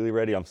completely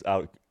ready. I'm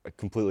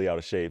completely out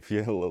of shape.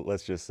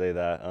 Let's just say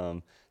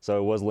that. So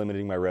it was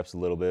limiting my reps a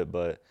little bit,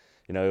 but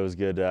it was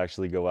good to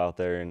actually go out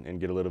there and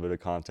get a little bit of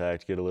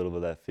contact, get a little bit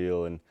of that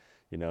feel, and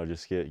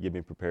just get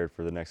me prepared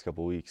for the next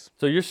couple weeks.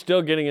 So you're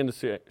still getting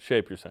into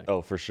shape, you're saying?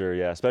 Oh, for sure,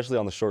 yeah. Especially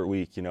on the short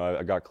week.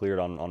 I got cleared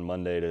on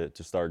Monday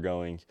to start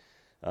going.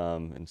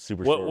 And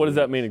super short. What does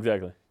that mean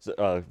exactly?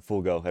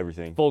 Full go,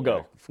 everything. Full go.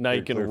 Yeah, now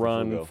you can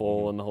run full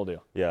mm-hmm. and the whole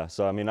deal. Yeah,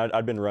 so I mean,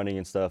 I'd been running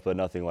and stuff, but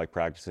nothing like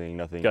practicing,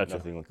 nothing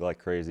like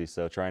crazy.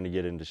 So trying to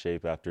get into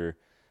shape after,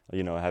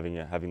 having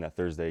that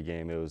Thursday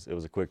game, it was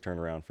a quick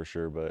turnaround for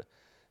sure. But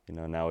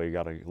now we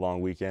got a long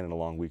weekend and a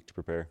long week to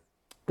prepare.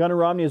 Gunnar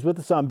Romney is with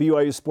us on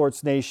BYU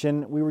Sports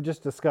Nation. We were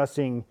just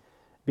discussing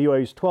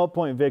BYU's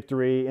 12-point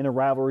victory in a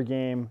rivalry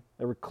game.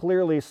 There were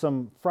clearly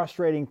some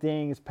frustrating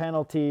things,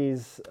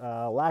 penalties,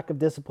 lack of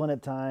discipline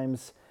at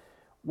times.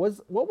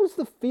 What was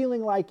the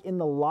feeling like in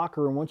the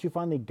locker room once you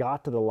finally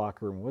got to the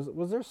locker room?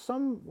 Was there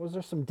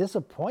some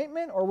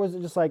disappointment, or was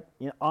it just like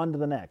on to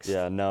the next?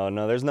 Yeah,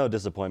 no, there's no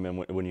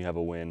disappointment when you have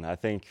a win. I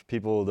think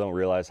people don't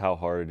realize how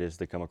hard it is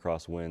to come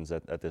across wins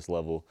at this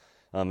level,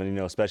 and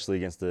especially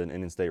against an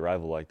in-state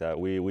rival like that.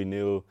 We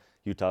knew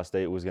Utah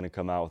State was going to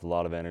come out with a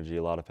lot of energy,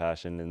 a lot of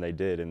passion, and they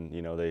did. And,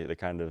 they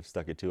kind of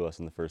stuck it to us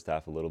in the first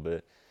half a little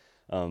bit.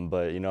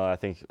 But, I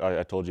think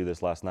I told you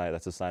this last night,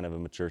 that's a sign of a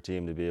mature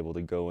team to be able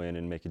to go in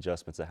and make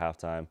adjustments at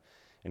halftime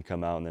and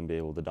come out and then be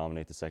able to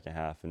dominate the second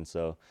half. And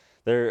so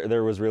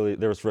there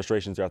was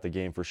frustration throughout the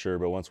game for sure.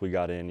 But once we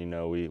got in,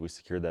 we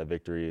secured that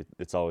victory.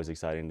 It's always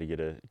exciting to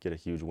get a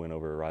huge win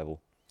over a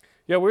rival.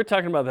 Yeah, we were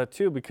talking about that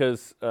too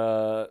because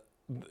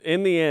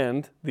in the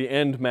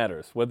end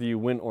matters, whether you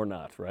win or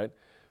not, right?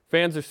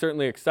 Fans are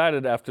certainly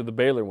excited after the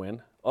Baylor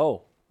win.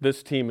 Oh,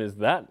 this team is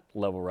that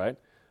level, right?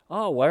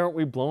 Oh, why aren't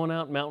we blowing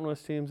out Mountain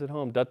West teams at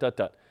home? ...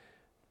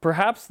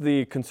 Perhaps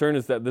the concern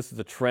is that this is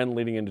a trend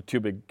leading into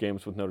two big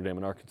games with Notre Dame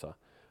and Arkansas.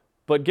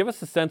 But give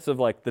us a sense of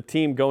like the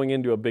team going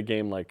into a big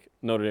game like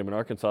Notre Dame and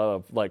Arkansas,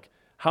 of like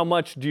how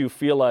much do you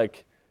feel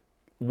like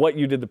what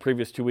you did the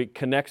previous 2 weeks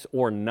connects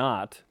or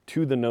not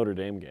to the Notre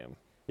Dame game?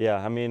 Yeah,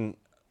 I mean,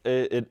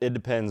 it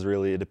depends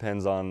really. It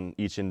depends on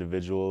each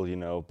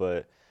individual,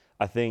 but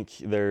I think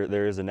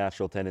there is a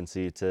natural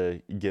tendency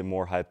to get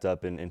more hyped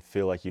up and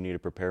feel like you need to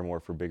prepare more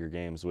for bigger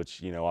games,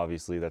 which,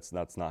 obviously that's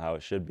not how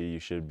it should be. You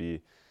should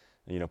be,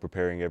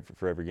 preparing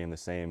for every game the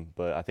same.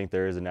 But I think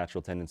there is a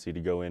natural tendency to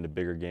go into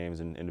bigger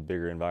games and into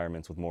bigger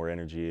environments with more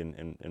energy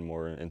and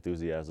more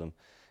enthusiasm.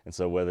 And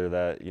so whether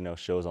that,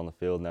 shows on the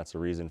field, and that's the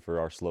reason for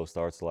our slow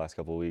starts the last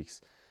couple of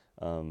weeks,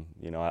 I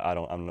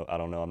don't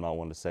know. I'm not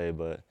one to say,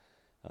 but,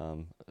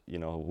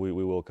 we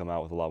will come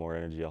out with a lot more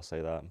energy. I'll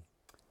say that.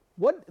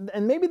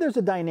 And maybe there's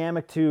a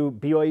dynamic to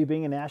BYU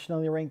being a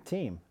nationally ranked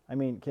team. I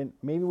mean,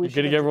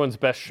 getting everyone's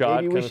best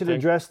shot. Maybe we should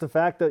address the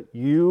fact that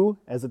you,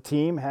 as a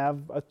team,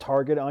 have a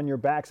target on your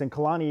backs. And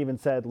Kalani even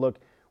said, "Look,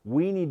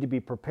 we need to be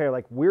prepared.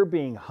 Like we're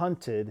being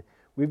hunted.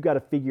 We've got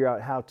to figure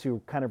out how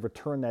to kind of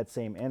return that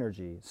same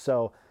energy."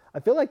 So I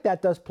feel like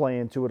that does play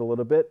into it a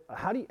little bit.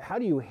 How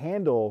do you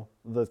handle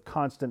the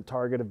constant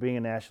target of being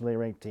a nationally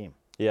ranked team?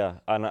 Yeah,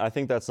 and I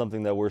think that's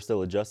something that we're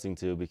still adjusting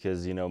to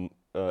because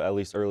at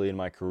least early in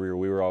my career,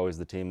 we were always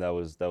the team that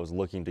was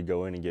looking to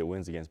go in and get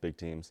wins against big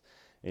teams.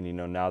 And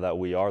now that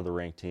we are the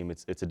ranked team,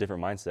 it's a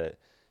different mindset.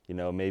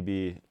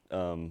 Maybe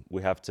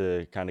we have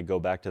to kind of go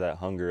back to that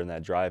hunger and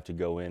that drive to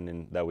go in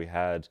and that we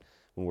had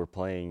when we're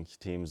playing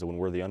teams when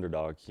we're the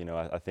underdog.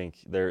 I think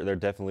there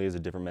definitely is a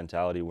different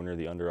mentality when you're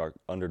the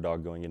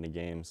underdog going into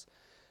games.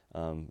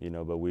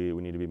 But we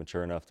need to be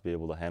mature enough to be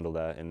able to handle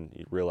that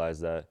and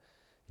realize that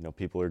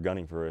people are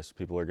gunning for us.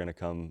 People are going to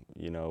come,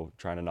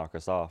 trying to knock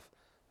us off.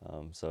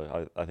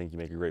 So I think you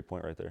make a great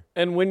point right there.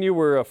 And when you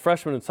were a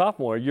freshman and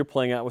sophomore, you're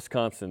playing at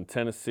Wisconsin,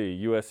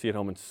 Tennessee, USC at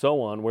home, and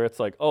so on, where it's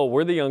like, oh,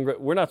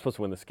 we're not supposed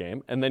to win this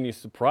game. And then you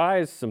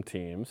surprise some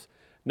teams.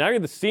 Now you're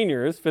the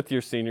seniors,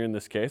 fifth-year senior in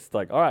this case. It's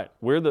like, all right,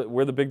 we're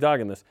the big dog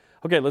in this.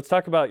 Okay, let's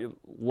talk about your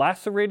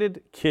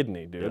lacerated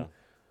kidney, dude.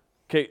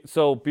 Okay,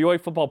 so BYU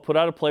football put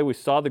out a play. We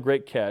saw the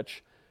great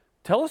catch.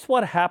 Tell us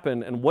what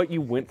happened and what you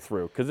went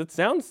through, because it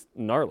sounds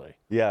gnarly.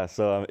 Yeah,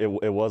 so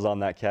it was on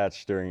that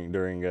catch during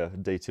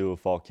day 2 of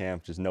fall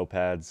camp, just no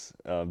pads,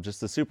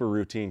 just a super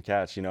routine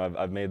catch. You know,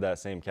 I've made that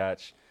same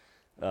catch,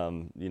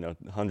 you know,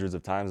 hundreds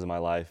of times in my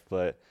life,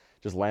 but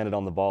just landed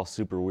on the ball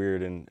super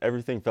weird, and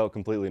everything felt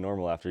completely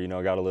normal after. You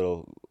know, I got a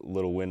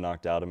little wind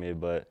knocked out of me,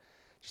 but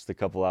just a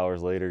couple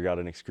hours later, got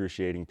an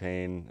excruciating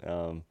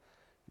pain.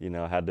 You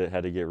know, had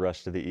to get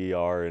rushed to the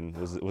ER and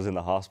was in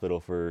the hospital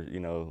for, you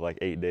know, like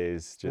 8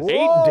 days. Just,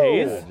 8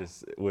 days? Yeah,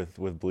 just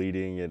with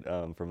bleeding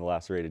from a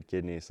lacerated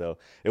kidney. So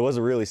it was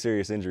a really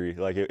serious injury.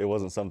 Like it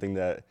wasn't something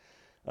that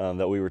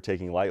we were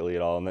taking lightly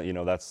at all. And that, you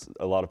know, that's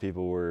a lot of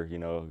people were, you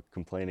know,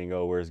 complaining,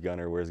 oh, where's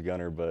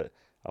Gunner? But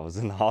I was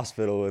in the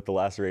hospital with the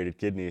lacerated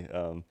kidney.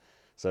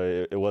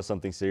 So it was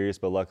something serious,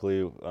 but luckily,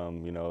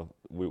 you know,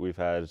 we've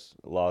had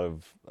a lot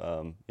of,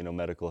 you know,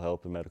 medical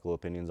help and medical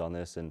opinions on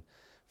this, and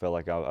felt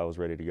like I was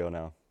ready to go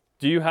now.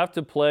 Do you have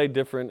to play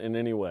different in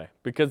any way?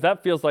 Because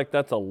that feels like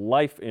that's a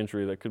life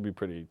injury that could be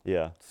pretty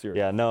serious.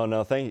 Yeah,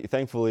 no.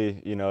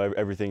 Thankfully, you know,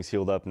 everything's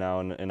healed up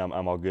now, and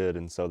I'm all good,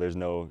 and so there's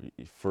no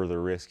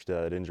further risk to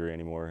that injury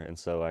anymore, and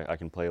so I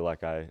can play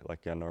like I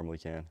normally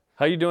can.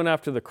 How you doing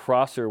after the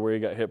crosser where you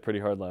got hit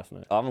pretty hard last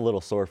night? I'm a little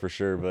sore for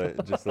sure,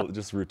 but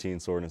just routine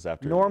soreness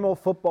after. Normal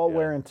football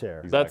wear and tear.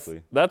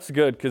 Exactly. That's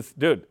good, because,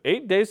 dude,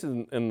 8 days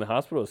in the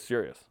hospital is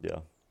serious. Yeah.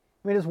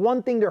 I mean, it's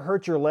one thing to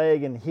hurt your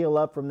leg and heal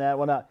up from that,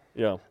 whatnot.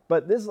 Yeah.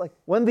 But this is like,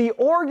 when the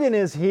organ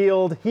is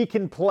healed, he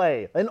can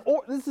play.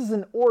 This is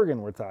an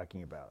organ we're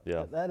talking about.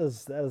 Yeah. That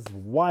is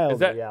wild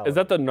reality. Is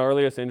that the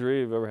gnarliest injury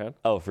you've ever had?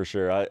 Oh, for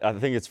sure. I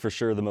think it's for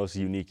sure the most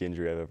unique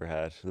injury I've ever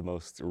had, the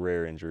most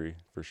rare injury,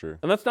 for sure.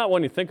 And that's not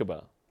one you think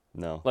about.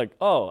 No. Like,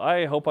 oh,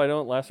 I hope I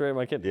don't lacerate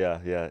my kidney.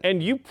 Yeah.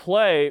 And you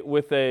play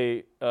with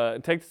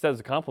take this as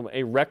a compliment,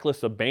 a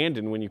reckless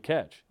abandon when you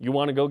catch. You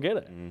want to go get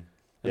it. Mm.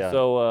 And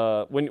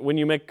so when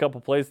you make a couple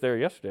plays there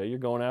yesterday, you're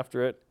going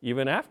after it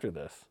even after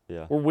this.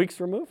 Yeah. We're weeks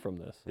removed from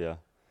this.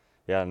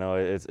 Yeah, no,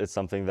 it's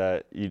something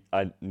that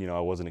I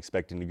wasn't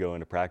expecting to go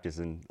into practice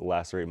and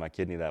lacerate my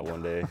kidney that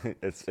one day.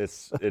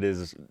 It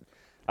is.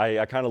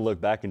 I kind of look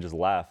back and just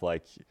laugh,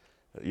 like,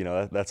 you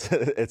know, that's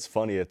it's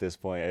funny at this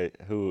point.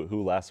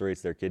 Who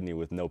lacerates their kidney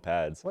with no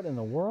pads? What in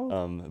the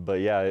world? But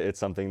yeah, it's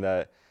something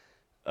that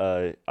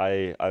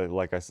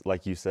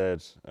like you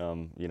said,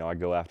 you know, I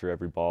go after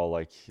every ball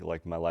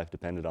like my life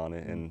depended on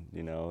it, and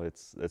you know,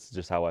 it's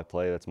just how I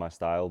play. That's my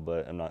style,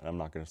 but I'm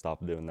not going to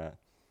stop doing that.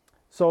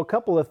 So a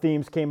couple of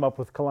themes came up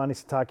with Kalani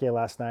Sitake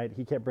last night.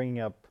 He kept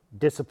bringing up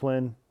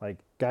discipline, like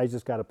guys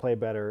just got to play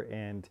better,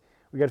 and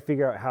we got to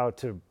figure out how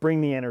to bring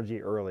the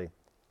energy early.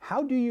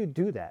 How do you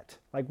do that?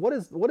 Like, what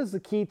is the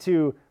key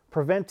to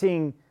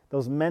preventing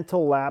those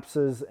mental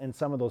lapses and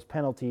some of those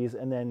penalties,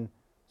 and then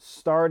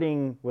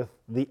starting with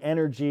the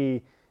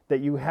energy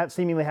that you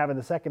seemingly have in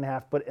the second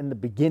half, but in the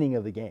beginning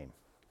of the game?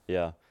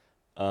 Yeah.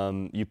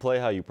 You play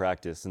how you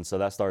practice, and so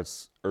that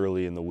starts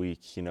early in the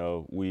week. You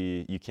know,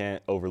 you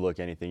can't overlook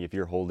anything. If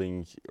you're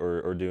holding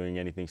or doing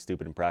anything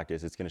stupid in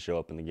practice, it's going to show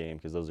up in the game,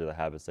 because those are the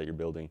habits that you're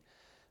building.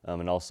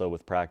 And also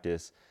with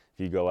practice, if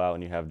you go out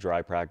and you have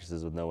dry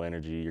practices with no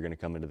energy, you're going to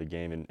come into the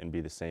game and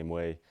be the same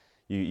way.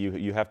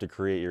 You have to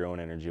create your own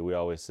energy. We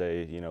always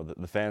say, you know,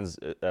 the fans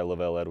at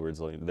Lavelle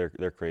Edwards,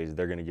 they're crazy.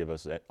 They're going to give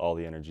us all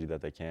the energy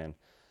that they can.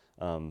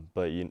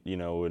 But you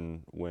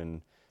know,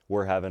 when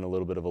we're having a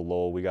little bit of a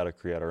lull, we got to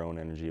create our own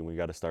energy, and we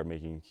got to start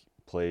making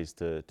plays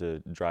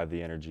to drive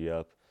the energy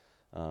up.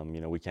 You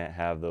know, we can't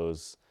have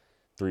those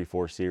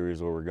 3-4 series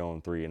where we're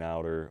going 3 and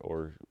out,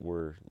 or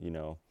we're, you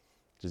know,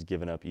 just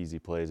giving up easy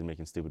plays and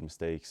making stupid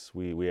mistakes.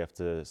 We have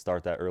to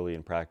start that early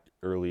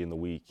in the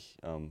week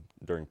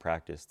during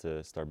practice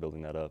to start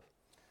building that up.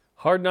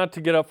 Hard not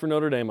to get up for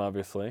Notre Dame,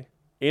 obviously,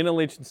 in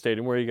Allegiant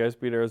Stadium, where you guys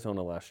beat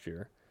Arizona last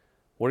year.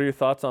 What are your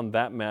thoughts on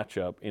that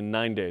matchup in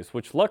 9 days,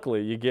 which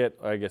luckily you get,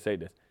 I guess 8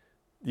 days.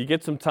 You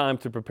get some time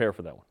to prepare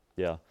for that one.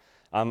 Yeah,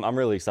 I'm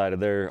really excited.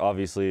 They're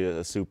obviously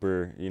a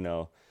super, you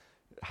know,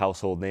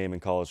 household name in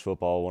college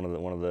football,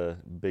 one of the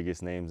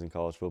biggest names in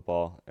college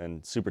football,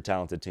 and super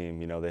talented team.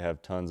 You know, they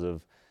have tons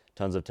of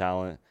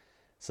talent.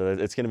 So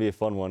it's going to be a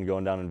fun one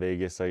going down in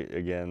Vegas.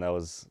 Again, that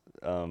was,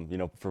 you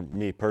know, for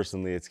me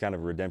personally, it's kind of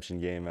a redemption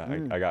game.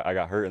 I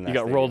got hurt in that. You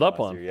got rolled up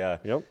on. Yeah.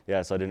 Yep.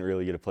 Yeah. So I didn't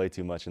really get to play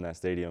too much in that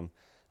stadium.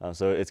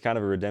 So it's kind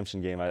of a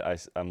redemption game.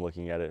 I'm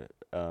looking at it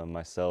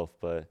myself,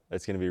 but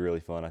it's going to be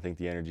really fun. I think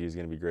the energy is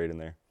going to be great in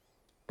there.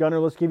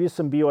 Gunner, let's give you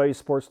some BYU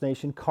Sports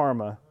Nation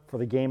karma for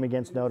the game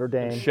against Notre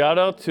Dame. Shout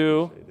out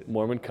to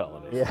Mormon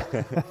Colonies.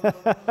 Yeah.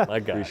 I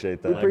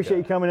appreciate that. We appreciate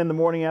you coming in the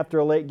morning after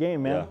a late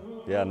game, man.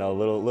 Yeah, no, a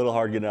little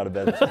hard getting out of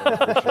bed this morning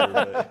for sure.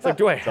 But it's like,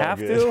 do I have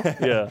to?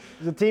 Yeah.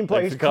 He's a team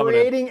player. He's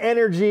creating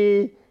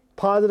energy,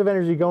 positive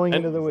energy going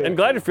into the week. And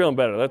glad you're feeling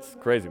better. That's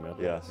crazy, man.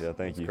 Yeah,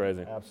 thank you.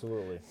 Crazy.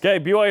 Absolutely. Okay,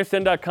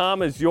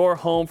 BYUSN.com is your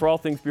home for all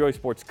things BYU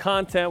sports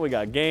content. We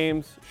got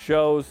games,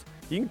 shows.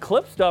 You can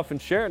clip stuff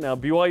and share it now.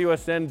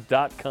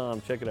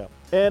 BYUSN.com. Check it out.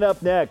 And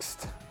up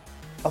next,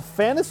 A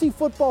Fantasy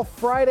Football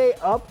Friday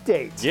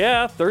update.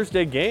 Yeah,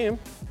 Thursday game.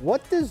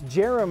 What does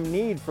Jerem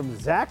need from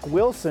Zach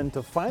Wilson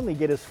to finally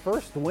get his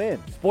first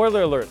win?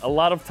 Spoiler alert, a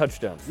lot of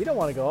touchdowns. You don't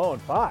want to go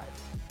 0-5.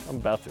 I'm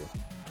about to.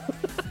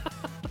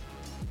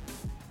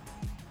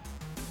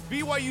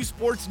 BYU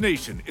Sports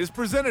Nation is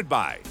presented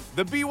by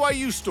the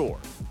BYU Store,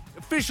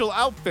 official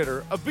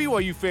outfitter of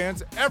BYU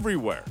fans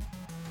everywhere.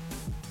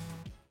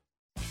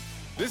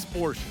 This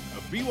portion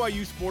of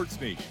BYU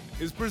Sports Nation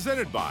is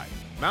presented by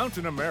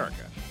Mountain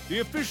America, the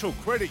official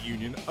credit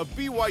union of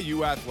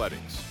BYU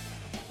Athletics.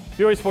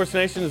 BYU Sports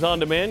Nation is on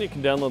demand. You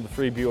can download the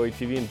free BYU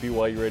TV and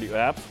BYU radio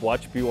apps.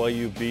 Watch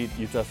BYU beat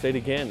Utah State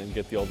again and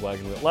get the old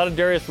wagon wheel. A lot of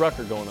Darius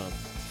Rucker going on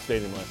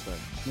stadium last night.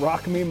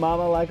 Rock me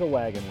mama like a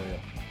wagon wheel.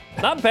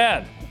 Not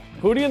bad.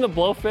 Hootie and the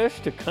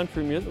Blowfish to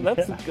country music.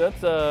 That's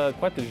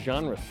quite the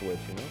genre switch,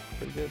 you know.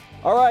 Pretty good.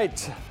 All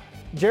right.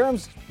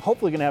 Jerem's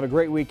hopefully going to have a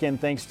great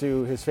weekend thanks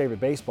to his favorite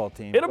baseball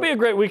team. It'll be a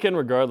great weekend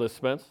regardless,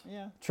 Spence.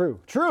 Yeah. True.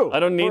 I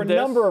don't need this. For a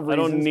number of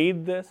reasons. I don't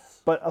need this.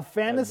 But a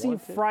Fantasy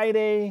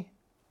Friday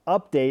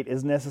update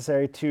is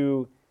necessary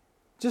to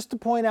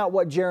point out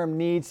what Jerem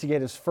needs to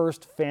get his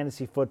first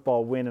fantasy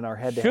football win in our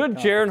head-to-head Should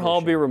Jaron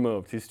Hall be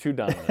removed? He's too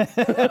dominant.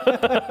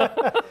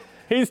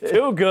 He's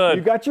too good.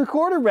 You got your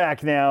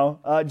quarterback now.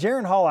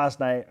 Jaron Hall last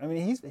night, I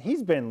mean,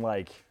 he's been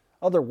like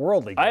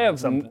otherworldly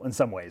in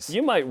some ways.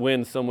 You might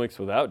win some weeks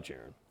without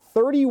Jaron.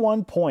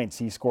 31 points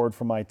he scored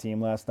for my team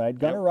last night.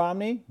 Gunnar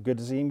Romney, good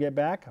to see him get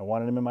back. I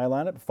wanted him in my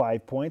lineup,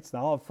 5 points.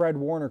 Now I'll have Fred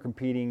Warner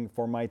competing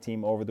for my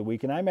team over the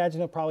weekend. I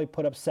imagine he'll probably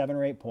put up 7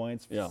 or 8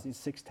 points,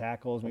 6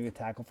 tackles, maybe a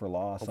tackle for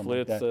loss. Hopefully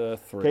something like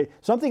it's that. 3. Okay,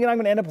 so I'm thinking I'm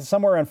going to end up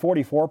somewhere around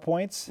 44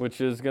 points.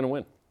 Which is going to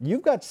win.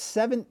 You've got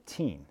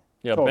 17.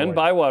 Yeah, totally. Ben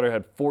Bywater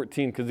had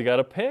 14 because he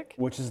got a pick.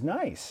 Which is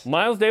nice.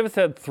 Miles Davis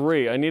had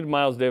 3. I need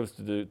Miles Davis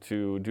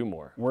to do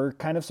more. We're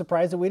kind of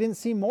surprised that we didn't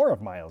see more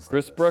of Miles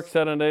Chris Davis. Brooks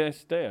had a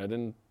nice day. I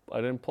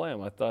didn't play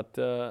him. I thought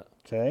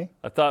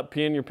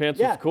Pee in Your Pants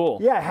was cool.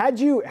 Yeah, had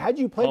you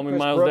played Chris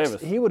Miles Brooks,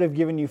 Davis. he would have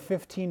given you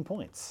 15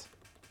 points.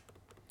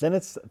 Then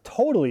it's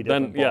totally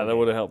different. Then that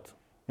would have helped.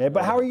 Yeah,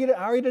 but how are you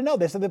to know?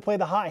 They said they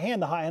played the hot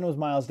hand. The hot hand was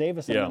Miles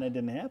Davis, and then it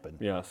didn't happen.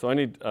 Yeah, so I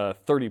need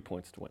 30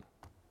 points to win.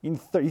 You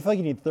feel like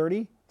you need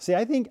 30? See,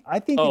 I think.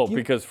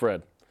 Because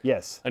Fred.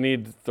 Yes. I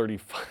need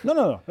 35.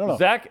 No.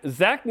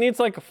 Zach needs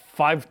like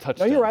 5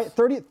 touchdowns. No, you're right.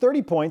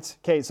 30 points.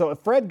 Okay, so if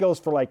Fred goes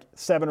for like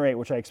 7 or 8,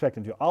 which I expect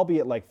him to, I'll be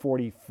at like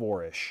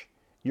 44-ish.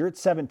 You're at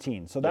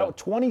 17. So that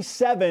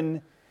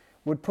 27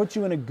 would put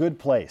you in a good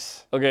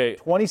place. Okay.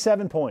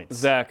 27 points.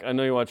 Zach, I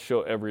know you watch the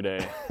show every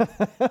day.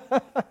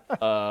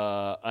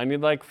 I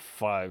need like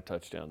 5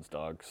 touchdowns,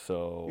 dog.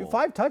 So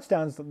 5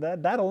 touchdowns,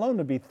 that alone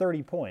would be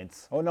 30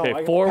 points. Oh no,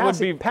 okay, 4 would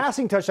be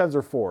passing touchdowns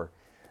are 4.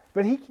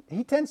 But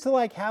he tends to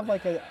like have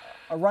like a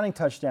running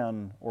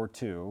touchdown or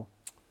 2.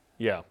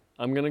 Yeah.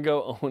 I'm going to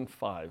go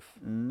 0-5,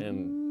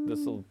 and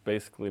this will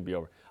basically be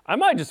over. I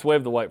might just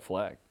wave the white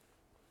flag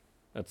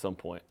at some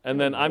point. And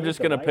then I'm just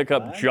going to pick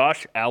up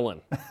Josh Allen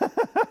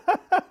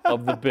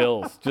of the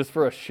Bills just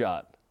for a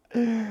shot.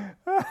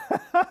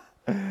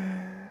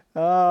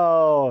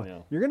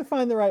 Oh, you're going to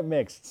find the right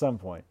mix at some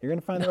point. You're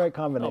going to find the right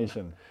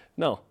combination.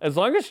 No, as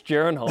long as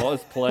Jaron Hall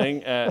is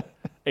playing at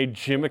a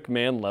Jim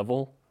McMahon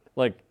level,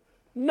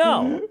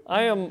 no,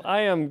 I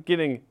am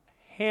getting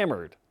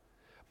hammered.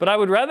 But I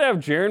would rather have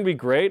Jaron be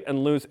great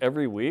and lose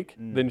every week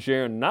than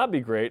Jaron not be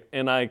great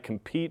and I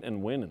compete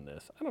and win in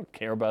this. I don't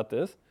care about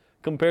this.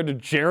 Compared to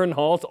Jaron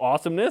Hall's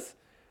awesomeness,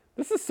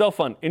 this is so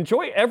fun.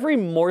 Enjoy every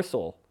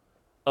morsel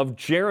of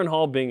Jaron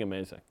Hall being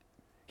amazing.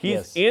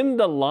 He's in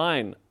the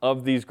line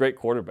of these great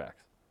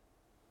quarterbacks.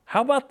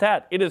 How about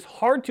that? It is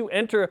hard to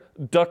enter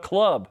the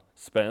club,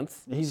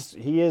 Spence.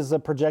 He is a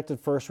projected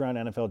first-round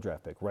NFL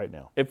draft pick right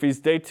now. If he's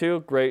day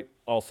 2, great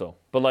also.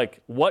 But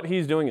what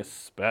he's doing is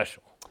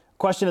special.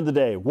 Question of the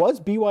day. Was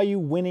BYU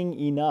winning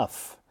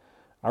enough?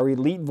 Our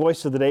elite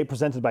voice of the day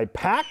presented by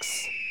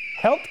PAX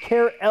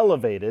Healthcare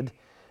Elevated.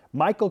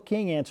 Michael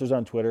King answers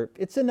on Twitter,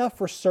 it's enough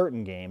for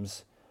certain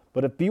games,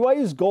 but if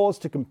BYU's goal is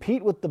to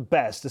compete with the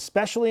best,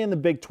 especially in the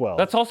Big 12.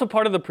 That's also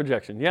part of the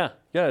projection. Yeah,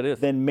 it is.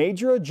 Then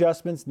major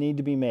adjustments need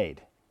to be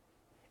made.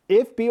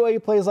 If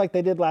BYU plays like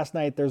they did last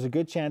night, there's a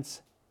good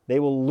chance they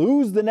will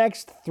lose the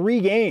next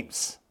 3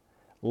 games.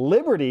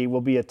 Liberty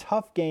will be a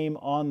tough game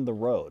on the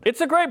road.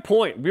 It's a great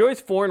point.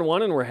 BYU's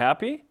 4-1 and we're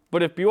happy,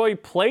 but if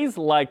BYU plays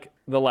like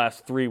the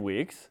last 3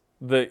 weeks,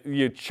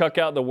 you chuck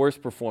out the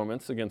worst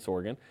performance against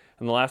Oregon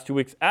in the last 2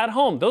 weeks at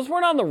home. Those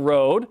weren't on the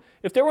road.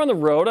 If they were on the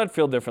road, I'd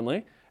feel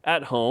differently.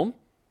 At home,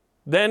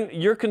 then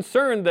you're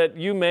concerned that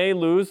you may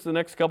lose the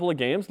next couple of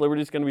games.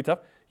 Liberty's going to be tough.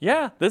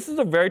 Yeah, this is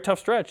a very tough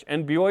stretch,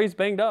 and BYU's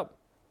banged up.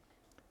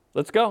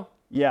 Let's go.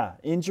 Yeah,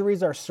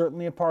 injuries are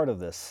certainly a part of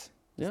this,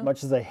 as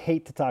much as I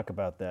hate to talk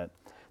about that.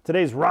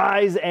 Today's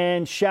Rise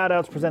and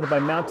Shoutouts presented by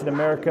Mountain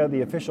America,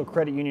 the official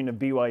credit union of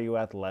BYU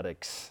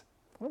Athletics.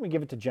 Why don't we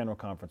give it to General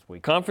Conference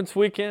Week? Conference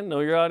weekend,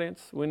 know your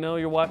audience. We know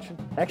you're watching.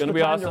 It's Extra gonna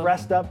be time awesome. to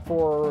rest up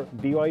for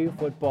BYU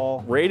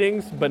football.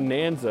 Ratings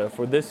bonanza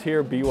for this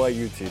here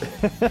BYU team.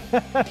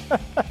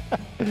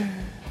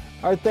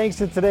 Our thanks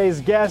to today's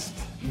guest,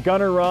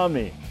 Gunnar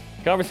Romney.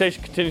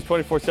 Conversation continues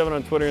 24/7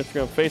 on Twitter,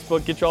 Instagram,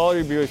 Facebook. Get you all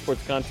your BYU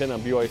sports content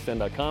on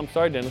BYUSN.com.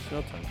 Sorry, Dennis,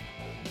 no time.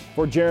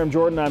 For Jerem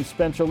Jordan, I'm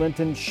Spencer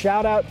Linton.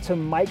 Shout out to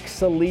Mike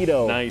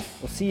Solito. Nice.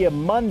 We'll see you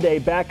Monday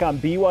back on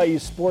BYU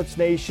Sports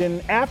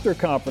Nation after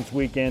conference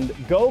weekend.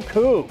 Go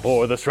Cougs!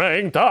 For the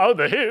strength of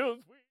the hills.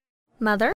 Mother?